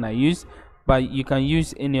which one I use, but you can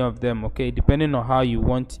use any of them. Okay, depending on how you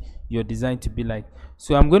want your design to be like.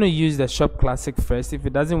 So I'm going to use the shop classic first. If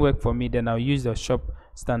it doesn't work for me, then I'll use the shop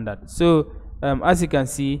standard. So as you can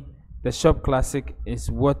see, the shop classic is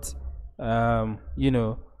what I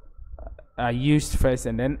used first,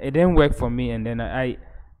 and then it didn't work for me, and then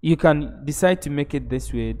you can decide to make it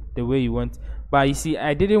this way, the way you want. But you see,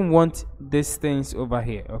 I didn't want these things over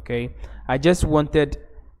here. Okay, I just wanted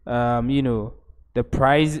the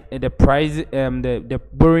price, the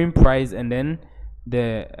borrowing price, and then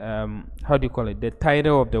the how do you call it, the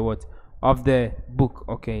title of the book.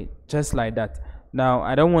 Okay, just like that. Now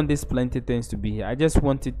I don't want these plenty things to be here. I just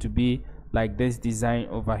want it to be like this design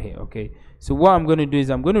over here. Okay, so what I'm going to do is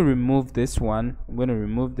I'm going to remove this one.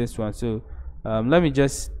 So let me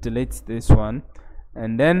just delete this one,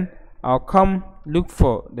 and then I'll come look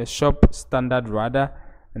for the shop standard rather,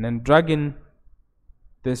 and then drag in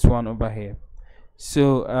this one over here.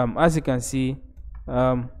 So as you can see,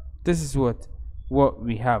 this is what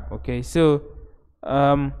we have. Okay, so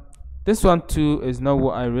this one too is not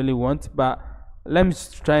what I really want, but let me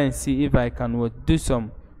try and see if I can do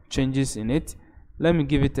some changes in it. Let me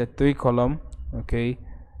give it a 3 column. Okay,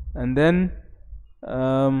 and then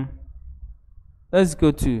let's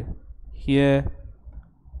go to here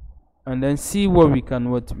and then see what we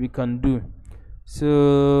can do.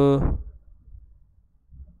 So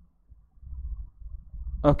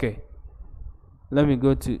okay, let me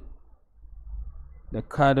go to the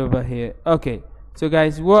card over here. Okay, so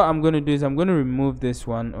guys, what I'm going to do is I'm going to remove this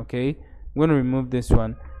one. Okay, I'm going to remove this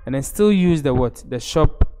one, and then still use the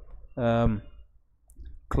shop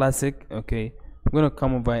classic. Okay, I'm going to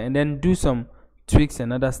come over and then do some tweaks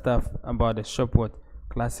and other stuff about the shop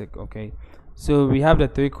classic. Okay, so we have the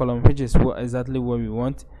 3 column, which is exactly what we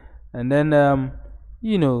want, and then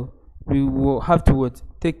we will have to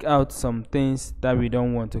take out some things that we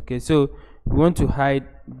don't want. Okay, so we want to hide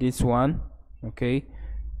this one. Okay,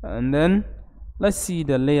 and then let's see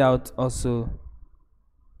the layout also.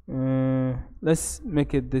 Let's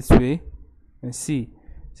make it this way and see.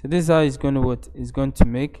 So this is how it's going to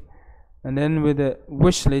make, and then with the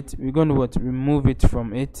wishlet we're going to remove it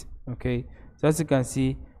from it. Okay, so as you can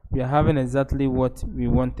see, we are having exactly what we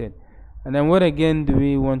wanted. And then what again do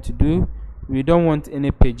we want to do? We don't want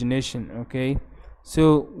any pagination. Okay,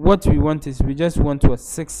 so what we want is we just want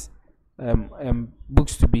 6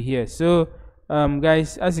 books to be here. So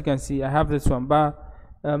guys, as you can see, I have this one, but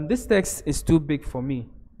this text is too big for me.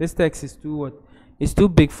 This text is it's too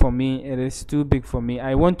big for me. It is too big for me.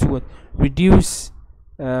 I want to reduce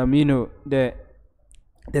the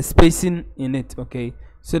spacing in it. Okay,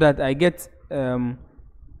 so that I get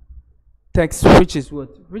text which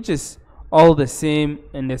is all the same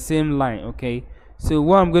in the same line. Okay, so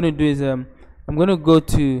what I'm going to do is I'm going to go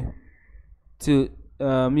to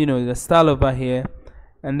the style over here,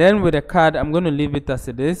 and then with the card I'm going to leave it as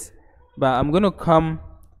it is, but I'm going to come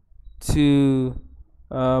to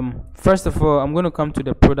first of all, I'm going to come to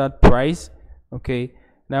the product price. Okay,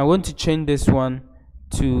 now I want to change this one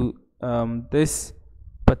to this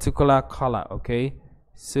particular color. Okay,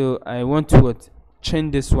 so I want to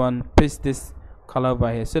change this one, paste this color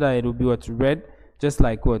over here so that it will be red, just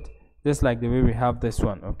like the way we have this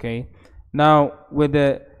one. Okay, now with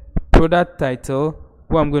the product title,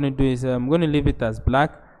 what I'm going to do is I'm going to leave it as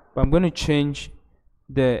black, but I'm going to change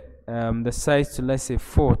the size to, let's say,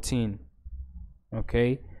 14.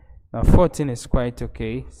 Okay, now 14 is quite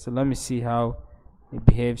okay, so let me see how it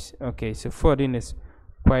behaves. Okay, so 14 is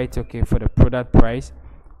quite okay for the product price,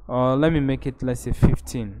 or let me make it, let's say,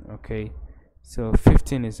 15. Okay, so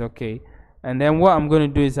 15 is okay. And then what I'm going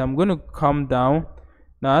to do is I'm going to come down.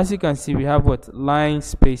 Now as you can see, we have line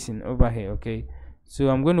spacing over here. Okay, so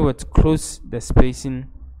I'm going to close the spacing.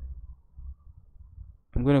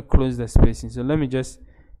 I'm going to close the spacing, so let me just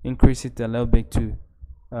increase it a little bit to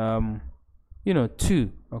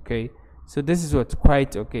 2. Okay, so this is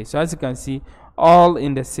quite okay. So as you can see, all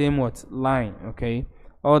in the same line. Okay,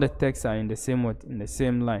 all the texts are in the same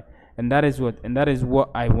line, and that is what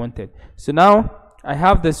I wanted. So now I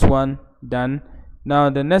have this one done. Now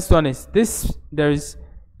the next one is this. There is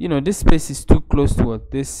this space is too close to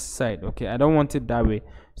this side. Okay, I don't want it that way.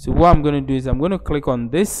 So what I'm going to do is I'm going to click on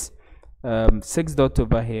this 6 dot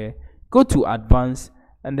over here, go to advanced,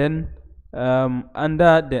 and then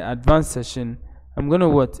under the advanced section, I'm going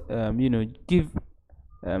to give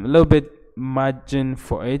a little bit margin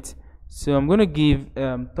for it. So I'm going to give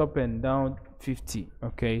top and down 50.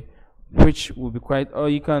 Okay, which will be quite, or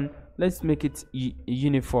you can, let's make it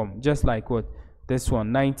uniform, just like this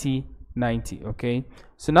one, 90 90. Okay,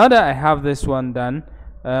 so now that I have this one done,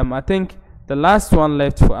 I think the last one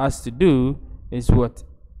left for us to do is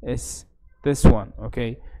this one.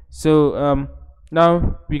 Okay, so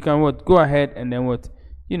now we can go ahead and then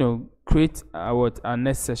create our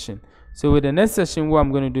next session. So with the next session, what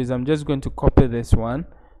I'm going to do is I'm just going to copy this one.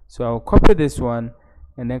 So I'll copy this one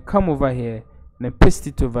and then come over here and then paste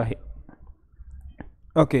it over here.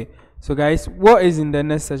 Okay, so guys, what is in the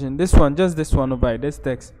next session? This one, just this one over here, this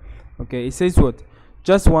text. Okay, it says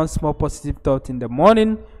just one small positive thought in the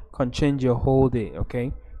morning can change your whole day.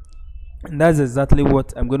 Okay, and that's exactly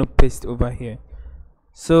what I'm going to paste over here.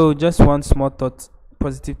 So just one small thought,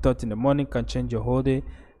 positive thought in the morning can change your whole day.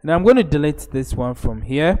 And I'm going to delete this one from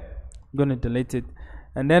here. I'm going to delete it,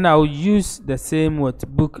 and then I'll use the same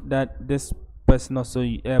book that this person also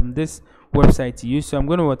this website used. So I'm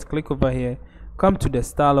going to click over here, come to the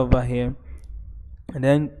style over here, and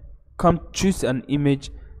then choose an image,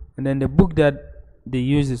 and then the book that they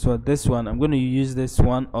use is this one. I'm going to use this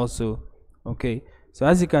one also. Okay, so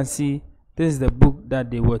as you can see, this is the book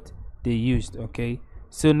that they used. Okay,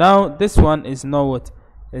 so now this one is not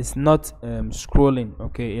it's not scrolling.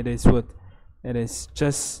 Okay, it is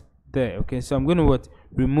just there. Okay, so I'm going to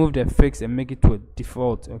remove the fix and make it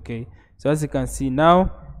default. Okay, so as you can see,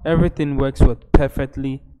 now everything works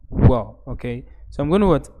perfectly well. Okay, so I'm going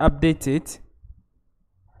to update it,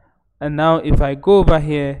 and now if I go over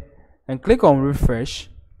here and click on refresh,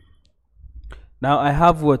 now I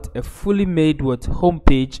have a fully made home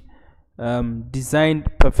page designed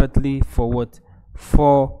perfectly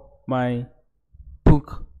for my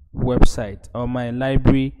book website or my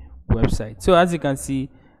library website. So as you can see,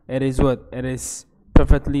 it is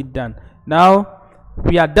perfectly done. Now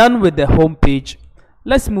we are done with the home page.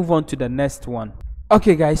 Let's move on to the next one.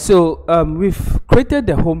 Okay guys, so we've created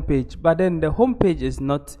the home page, but then the home page is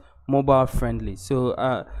not mobile friendly. So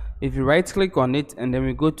if you right click on it and then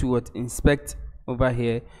we go to inspect over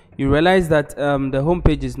here, you realize that the home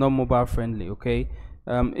page is not mobile friendly. Okay,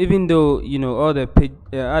 even though all the page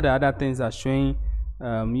other things are showing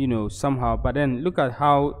somehow, but then look at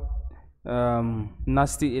how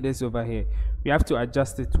nasty it is over here. We have to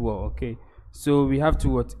adjust it well. Okay, so we have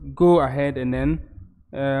to go ahead and then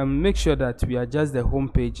make sure that we adjust the home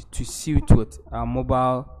page to suit our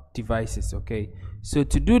mobile devices. Okay, so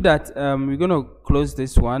to do that, we're going to close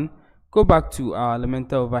this one, go back to our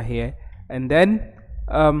Elementor over here, and then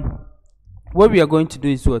what we are going to do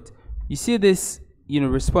is you see this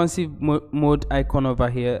responsive mode icon over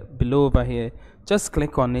here, below over here, just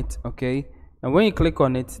click on it. Okay, and when you click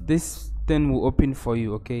on it, this thing will open for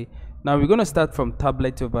you. Okay, now we're going to start from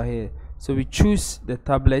tablet over here. So we choose the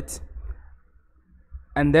tablet,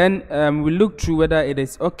 and then we look through whether it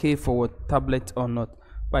is okay for tablet or not.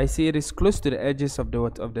 But I see it is close to the edges of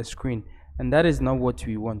the screen, and that is not what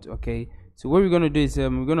we want. Okay, so what we're going to do is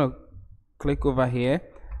we're going to click over here,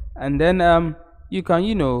 and then you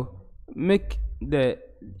can make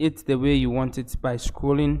it the way you want it by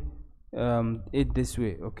scrolling it this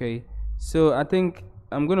way. Okay, so I think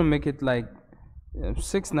I'm going to make it like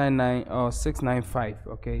 699 or 695.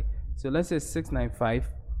 Okay, so let's say 695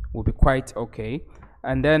 will be quite okay.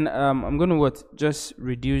 And then I'm going to just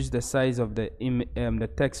reduce the size of the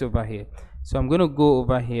text over here. So I'm going to go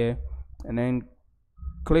over here and then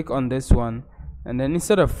click on this one, and then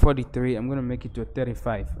instead of 43 I'm going to make it to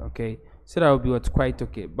 35. Okay, so that will be quite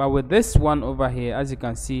okay. But with this one over here, as you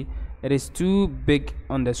can see, it is too big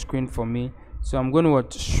on the screen for me, so I'm going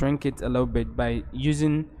to shrink it a little bit by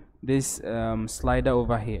using this slider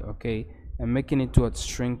over here. Okay, and making it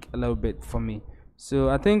shrink a little bit for me. So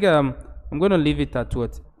I think I'm going to leave it at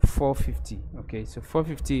 450. Okay, so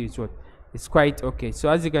 450 is it's quite okay. So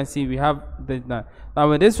as you can see, we have this now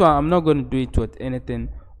with this one I'm not going to do it with anything.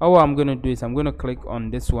 All I'm going to do is I'm going to click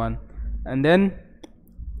on this one, and then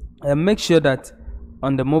make sure that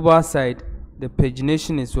on the mobile side the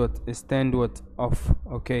pagination is turned off.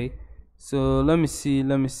 Okay, so let me see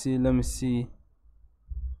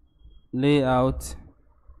layout.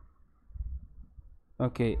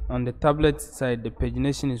 Okay, on the tablet side the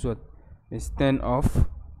pagination is turned off.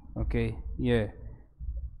 Okay, yeah,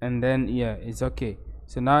 and then yeah, it's okay.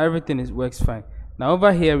 So now everything works fine. Now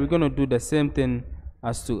over here we're going to do the same thing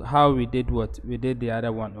as to how we did the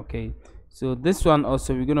other one. Okay, so this one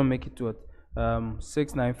also we're going to make it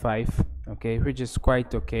 695. okay, which is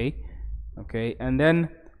quite okay. Okay, and then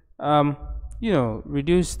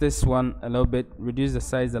reduce this one a little bit, reduce the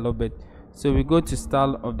size a little bit. So we go to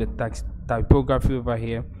style of the text typography over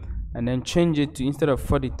here, and then change it to, instead of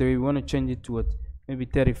 43 we want to change it to maybe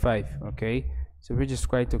 35. Okay, so which is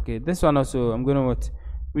quite okay. This one also I'm going to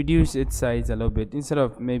reduce its size a little bit. Instead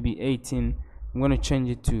of maybe 18 I'm going to change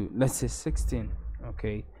it to, let's say, 16.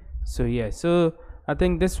 Okay, so yeah, so I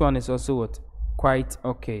think this one is also quite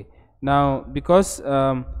okay. Now because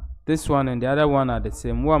this one and the other one are the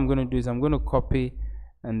same, what I'm going to do is I'm going to copy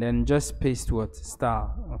and then just paste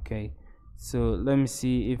style. Okay, so let me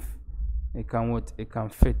see if it can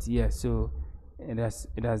fit. Yeah, so it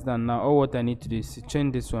has done. Now all what I need to do is to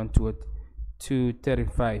change this one to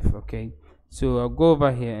 35. Okay, so I'll go over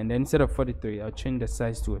here, and then instead of 43 I'll change the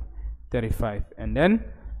size to 35, and then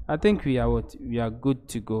I think we are good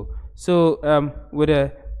to go. So with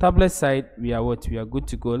the tablet side we are good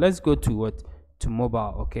to go. Let's go to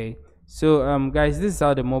mobile. Okay, so guys, this is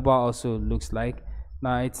how the mobile also looks like.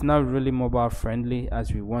 Now it's not really mobile friendly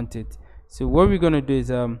as we want it. So what we're going to do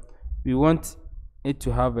is we want it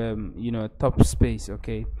to have top space.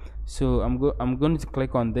 Okay, so I'm going to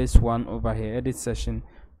click on this one over here, edit session,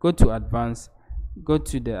 go to advanced, go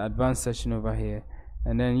to the advanced session over here,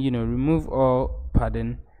 and then remove all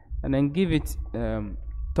padding, and then give it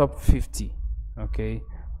top 50. Okay,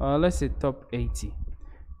 let's say top 80.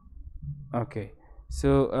 Okay,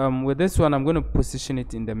 so with this one I'm going to position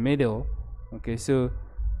it in the middle. Okay, so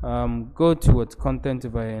go to content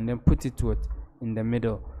over here, and then put it in the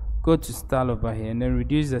middle. Go to style over here, and then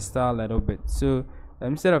reduce the style a little bit. So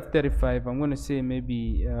instead of 35 I'm going to say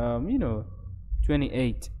maybe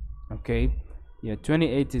 28. Okay, yeah,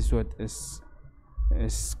 28 is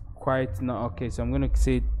quite not okay, so I'm going to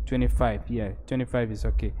say 25. Yeah, 25 is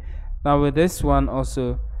okay. Now with this one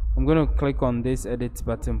also I'm going to click on this edit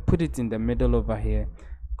button, put it in the middle over here,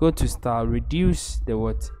 go to style, reduce the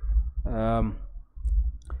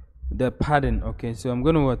padding. Okay, so I'm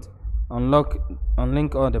going to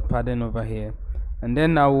unlink all the padding over here, and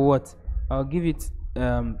then I'll give it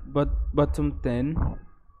bottom 10,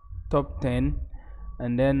 top 10,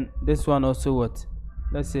 and then this one also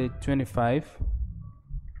let's say 25.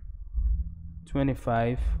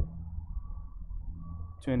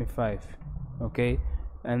 Okay,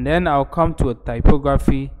 and then I'll come to a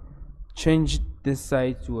typography, change this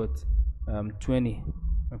size to 20.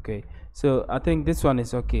 Okay, so I think this one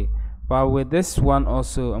is okay. But with this one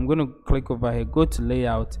also I'm going to click over here, go to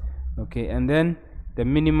layout. Okay, and then the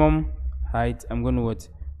minimum height I'm going to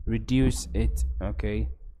reduce it. Okay,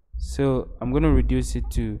 so I'm going to reduce it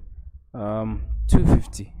to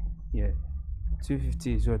 250. Yeah,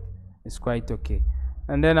 250 is quite okay.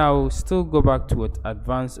 And then I'll still go back to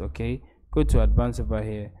advanced. Okay, go to advanced over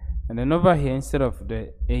here, and then over here instead of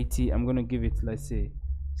the 80 I'm going to give it, let's say,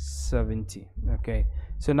 70. Okay,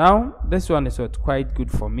 so now this one is quite good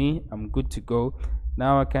for me. I'm good to go.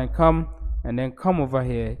 Now I can come over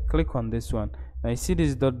here, click on this one. Now you see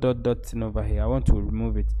this dot thing over here, I want to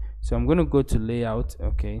remove it, so I'm going to go to layout.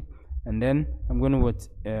 Okay, and then I'm going to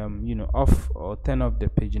off or turn off the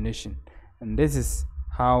pagination, and this is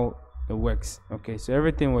how it works. Okay, so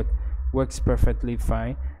everything works perfectly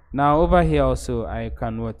fine. Now over here also I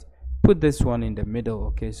can put this one in the middle.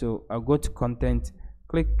 Okay, so I'll go to content,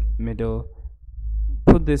 click middle,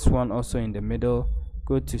 put this one also in the middle,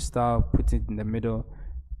 go to style, put it in the middle,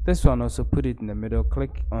 This one also, put it in the middle,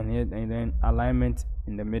 click on it, and then alignment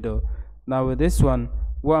in the middle. Now with this one,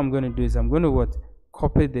 what I'm going to do is I'm going to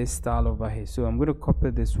copy this style over here. So I'm going to copy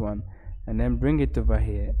this one and then bring it over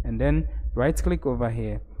here, and then right click over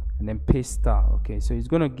here and then paste style. Okay, so it's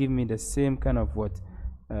going to give me the same kind of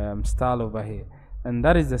style over here, and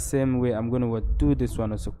that is the same way I'm going to do this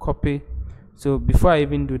one also. Copy. So before I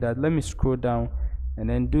even do that, let me scroll down and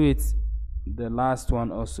then do it the last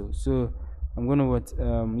one also. So I'm going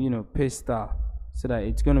to paste style, so that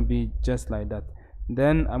it's going to be just like that.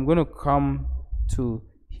 Then I'm going to come to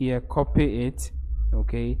here, copy it,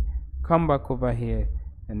 okay, come back over here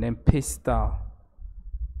and then paste style,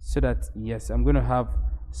 so that yes, I'm going to have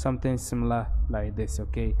something similar like this.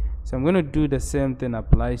 Okay, so I'm going to do the same thing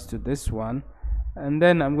applies to this one, and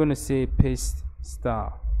then I'm going to say paste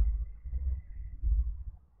style.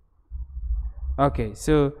 Okay,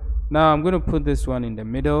 so now I'm going to put this one in the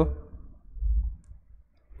middle.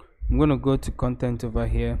 I'm going to go to content over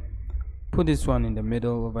here, put this one in the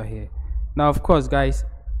middle over here. Now of course guys,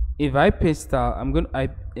 if I paste style,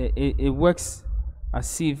 it works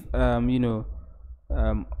as if all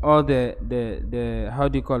the how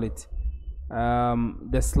do you call it,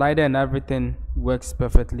 the slider and everything works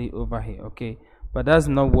perfectly over here. Okay, but that's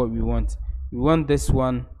not what we want. We want this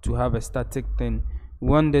one to have a static thing, we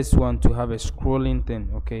want this one to have a scrolling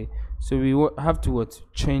thing. Okay, so we have to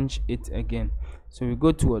change it again. So we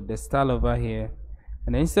go to the style over here,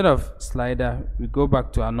 and instead of slider we go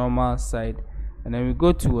back to our normal side, and then we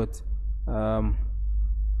go to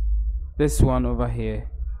this one over here,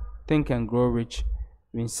 Think and Grow Rich.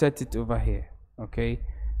 We insert it over here. Okay,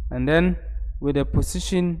 and then with the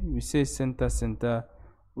position we say center.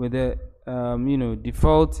 With the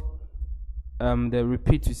default the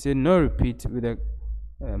repeat we say no repeat. With the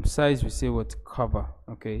size we say cover.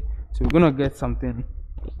 Okay, so we're gonna get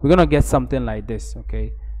something like this.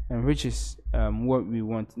 Okay, and which is what we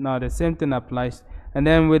want. Now the same thing applies, and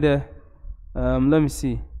then with the let me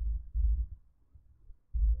see,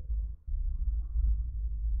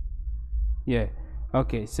 yeah,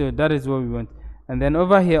 okay, so that is what we want. And then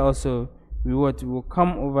over here also we will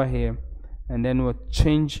come over here, and then we'll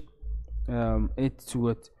change it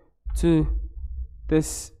to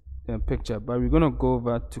this picture, but we're gonna go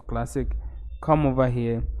over to classic, come over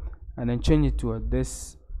here and then change it to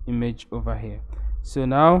this image over here. So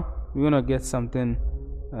now we're gonna get something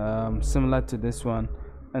similar to this one,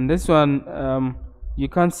 and this one you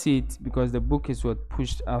can't see it because the book is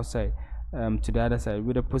pushed outside to the other side.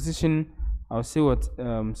 With the position I'll say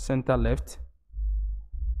center left,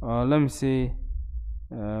 or let me say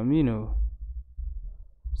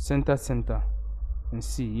center and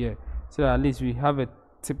see, yeah, so at least we have a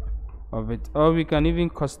tip of it, or we can even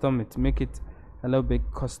custom it, make it a little bit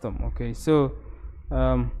custom. Okay, so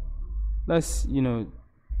let's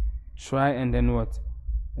try and then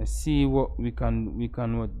see what we can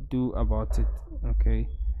do about it. Okay,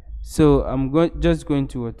 so I'm just going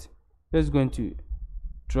to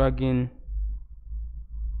drag in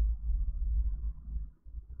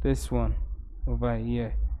this one over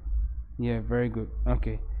here. Yeah, very good.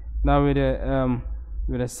 Okay, now with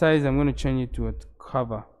the size I'm going to change it to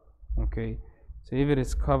cover. Okay, so if it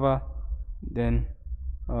is cover, then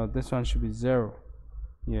this one should be 0.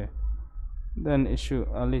 Yeah, then it should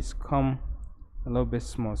at least come a little bit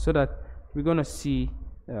small, so that we're gonna see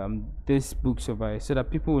these books over here, so that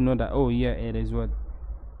people will know that, oh yeah, it is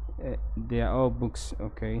they are all books.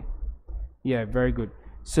 Okay, yeah, very good.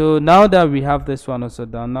 So now that we have this one also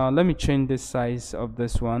done, now let me change the size of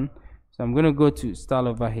this one. So I'm gonna go to style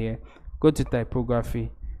over here, go to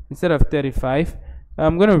typography. Instead of 35,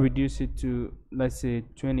 I'm gonna reduce it to, let's say,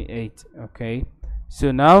 28. Okay,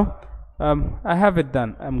 so now I have it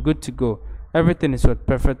done. I'm good to go. Everything is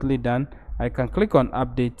perfectly done. I can click on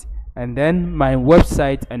update, and then my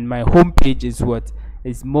website and my home page is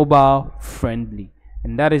mobile friendly,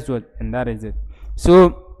 and that is it.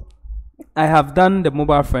 So I have done the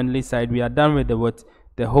mobile friendly side. We are done with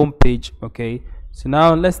the home page. Okay, so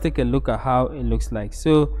now let's take a look at how it looks like.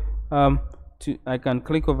 So I can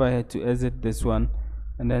click over here to exit this one,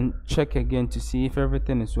 and then check again to see if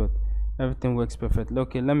everything is everything works perfectly.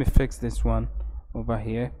 Okay, let me fix this one over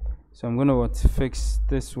here. So I'm gonna fix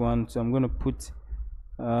this one. So I'm gonna put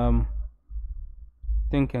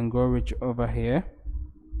Think and Grow Rich over here.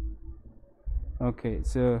 Okay,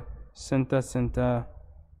 so center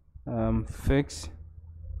fix,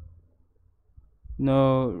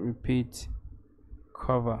 no repeat,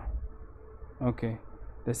 cover. Okay,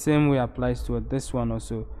 the same way applies to this one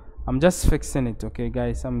also. I'm just fixing it. Okay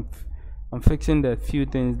guys, I'm fixing the few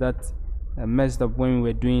things that messed up when we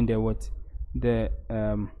were doing the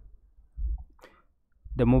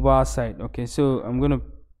the mobile side. Okay, so I'm going to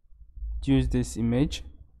use this image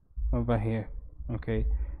over here. Okay,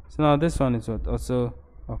 so now this one is what also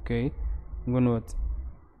okay. I'm going to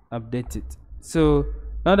update it. So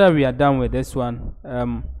now that we are done with this one,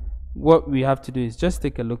 what we have to do is just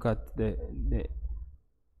take a look at the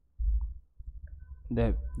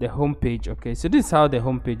home page. Okay, so this is how the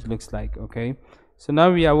home page looks like. Okay, so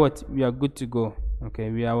now we are good to go. Okay,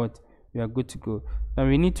 we are good to go. Now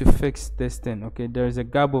we need to fix this thing. Okay, there is a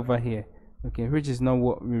gap over here, okay, which is not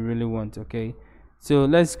what we really want. Okay, so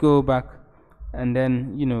let's go back and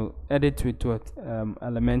then edit with what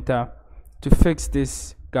Elementor to fix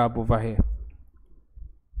this gap over here.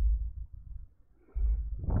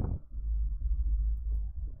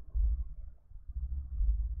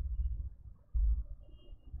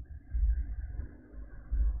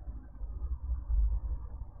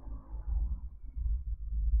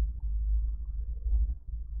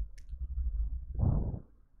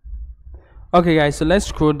 Okay guys, so let's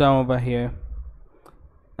scroll down over here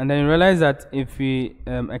and then realize that if we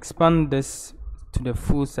expand this to the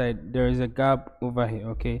full side, there is a gap over here.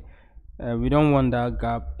 Okay, we don't want that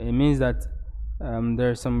gap. It means that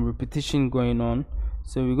there's some repetition going on.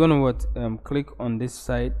 So we're going to click on this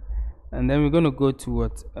side, and then we're going to go to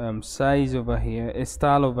size over here, a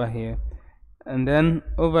style over here, and then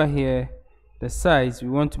over here the size we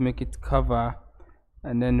want to make it cover,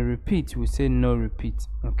 and then repeat we say no repeat.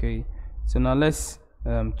 Okay, so now let's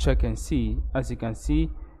check and see. As you can see,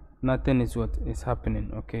 nothing is what is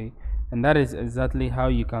happening. Okay, and that is exactly how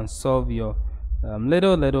you can solve your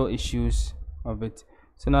little issues of it.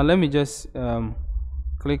 So now let me just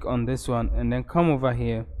click on this one and then come over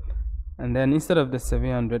here, and then instead of the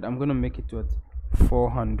 700 I'm going to make it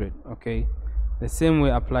 400. Okay, the same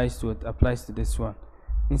way applies to this one.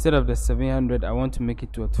 Instead of the 700 I want to make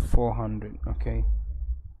it 400. Okay,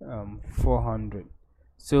 400.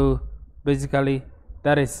 So basically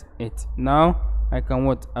that is it. Now I can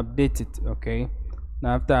update it. Okay,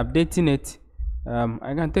 now after updating it,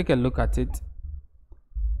 I can take a look at it.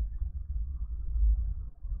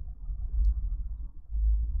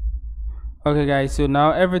 Okay guys, so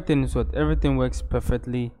now everything works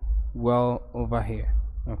perfectly well over here.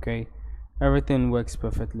 Okay, everything works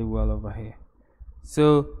perfectly well over here.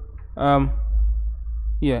 So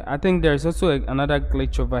yeah, I think there's also another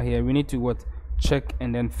glitch over here. We need to check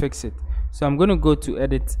and then fix it. So I'm going to go to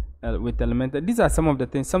edit with Elementor. These are some of the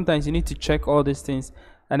things. Sometimes you need to check all these things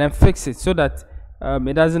and then fix it so that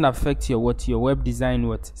it doesn't affect your web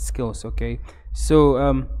design skills. Okay,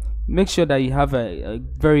 so make sure that you have a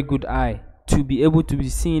very good eye to be able to be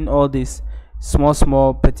seeing all these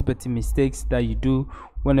small petty mistakes that you do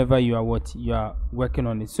whenever you are working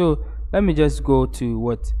on it. So let me just go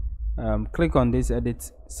to click on this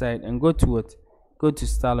edit side and go to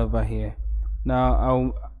style over here. Now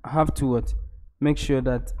I'll have to make sure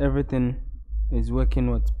that everything is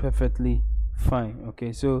working perfectly fine.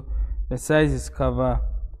 Okay, so the size is cover,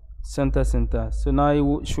 center. So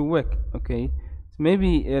now it should work. Okay, so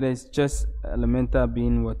maybe it is just Elementor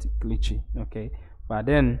being glitchy. Okay, but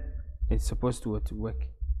then it's supposed to work.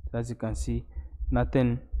 As you can see,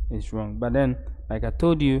 nothing is wrong. But then, like I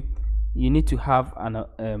told you, you need to have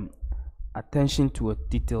an attention to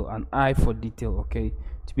detail, an eye for detail. Okay,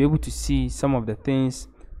 to be able to see some of the things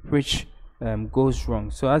which goes wrong.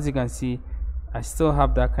 So as you can see, I still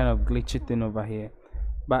have that kind of glitchy thing over here,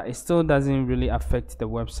 but it still doesn't really affect the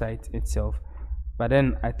website itself. But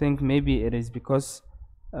then I think maybe it is because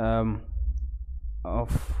of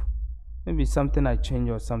maybe something I changed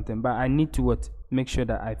or something, but I need to make sure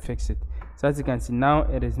that I fix it. So as you can see, now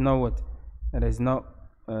it is not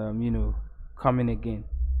coming again.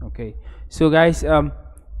 Okay, so guys,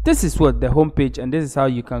 this is the home page, and this is how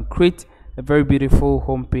you can create a very beautiful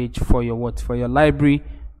home page for your library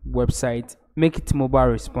website. Make it mobile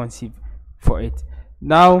responsive for it.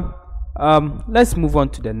 Now let's move on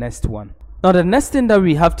to the next one. Now the next thing that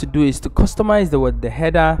we have to do is to customize the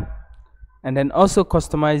header, and then also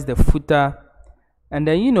customize the footer, and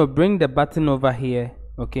then bring the button over here.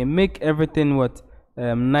 Okay, make everything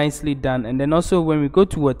nicely done. And then also when we go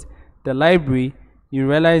to the library, you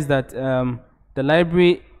realize that the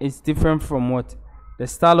library is different from the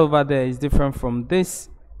style over there is different from this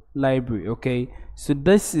library. Okay, so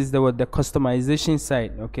this is the customization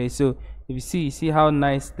side. Okay, so if you see how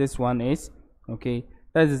nice this one is. Okay,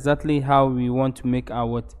 that's exactly how we want to make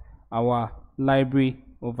our library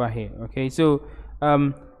over here. Okay, so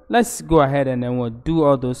let's go ahead and then we'll do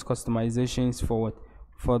all those customizations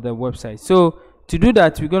for the website. So to do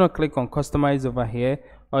that, we're going to click on customize over here,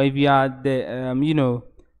 or if you are the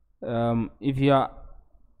if you are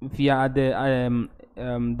at the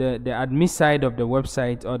the admin side of the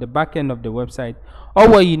website or the back end of the website, all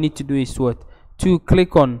what you need to do is what, to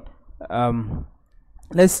click on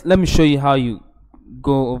let me show you how you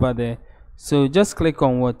go over there. So just click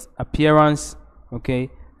on what, appearance, okay,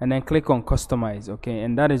 and then click on customize, okay,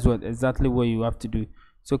 and that is what exactly what you have to do.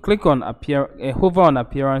 So click on hover on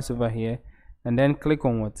appearance over here, and then click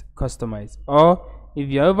on what, customize. Or if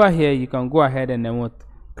you're over here, you can go ahead and then what,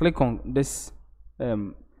 click on this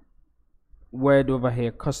word over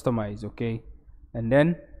here, customize, okay, and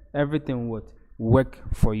then everything would work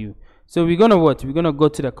for you. So we're gonna go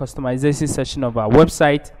to the customization section of our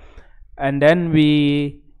website, and then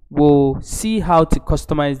we will see how to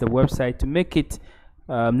customize the website to make it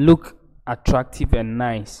look attractive and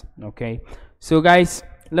nice. Okay, so guys,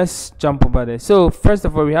 let's jump over there. So first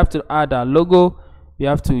of all, we have to add our logo. We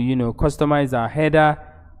have to customize our header,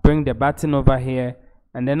 bring the button over here,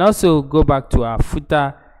 and then also go back to our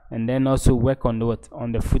footer, and then also work on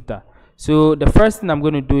the footer. So the first thing I'm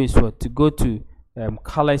going to do is to go to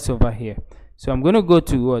colors over here. So I'm going to go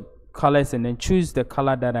to colors, and then choose the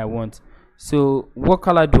color that I want. So what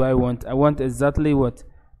color do I want? I want exactly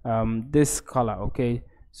this color. Okay,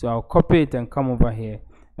 so I'll copy it and come over here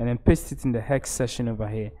and then paste it in the hex section over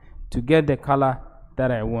here to get the color that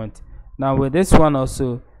I want. Now with this one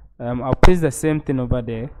also, I'll paste the same thing over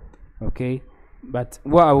there. Okay, but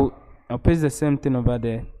I'll paste the same thing over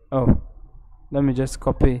there. Oh, let me just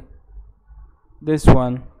copy this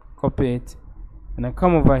one, copy it, and then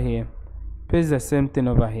come over here, paste the same thing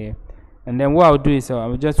over here, and then what I'll do is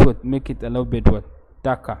I'll just make it a little bit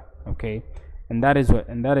darker. Okay, and that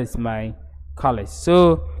is my colors.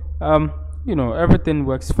 So everything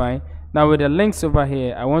works fine. Now with the links over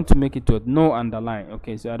here, I want to make it no underline.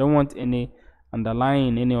 Okay, so I don't want any underline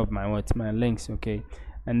in any of my links. Okay,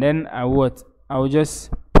 and then I will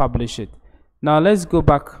just publish it. Now let's go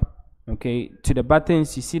back, okay, to the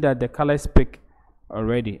buttons. You see that the colors pick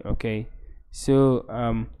already. Okay, so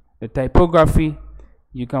the typography,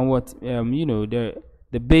 you can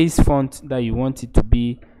the base font that you want it to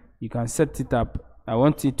be, you can set it up. I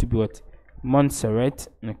want it to be Montserrat.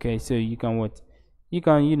 Okay, so you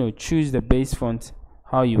can choose the base font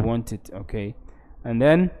how you want it. Okay, and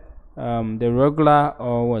then the regular,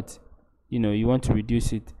 or you want to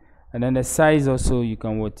reduce it, and then the size also, you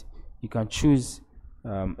can choose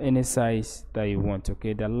any size that you want.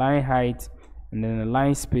 Okay, the line height, and then the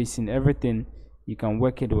line spacing, everything you can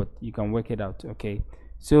work it out. Okay,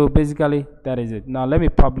 so basically that is it. Now let me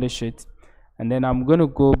publish it, and then I'm going to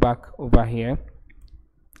go back over here,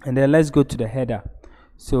 and then let's go to the header.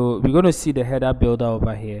 So we're going to see the header builder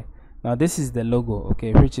over here. Now this is the logo,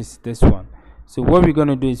 okay, which is this one. So what we're going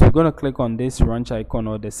to do is we're going to click on this ranch icon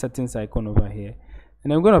or the settings icon over here,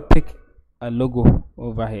 and I'm going to pick a logo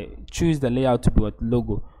over here. Choose the layout to be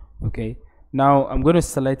logo. Okay, now I'm going to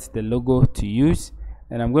select the logo to use,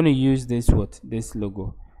 and I'm going to use this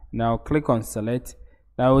logo. Now click on select.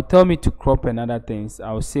 Now it will tell me to crop and other things.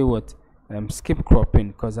 I'll say skip cropping,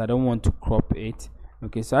 because I don't want to crop it.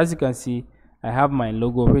 Okay, so as you can see, I have my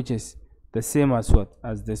logo, which is the same as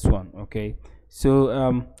this one. Okay,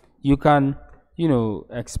 so you can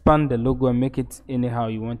expand the logo and make it anyhow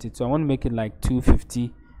you want it. So I want to make it like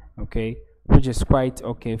 250. Okay, which is quite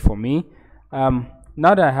okay for me. Now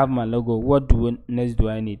that I have my logo, what next do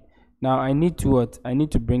I need? Now I need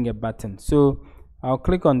to bring a button. So I'll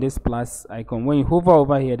click on this plus icon. When you hover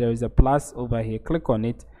over here, there is a plus over here. Click on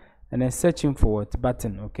it, and then searching for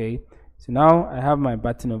button. Okay, so now I have my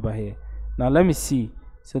button over here. Now let me see.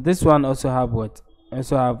 So this one also have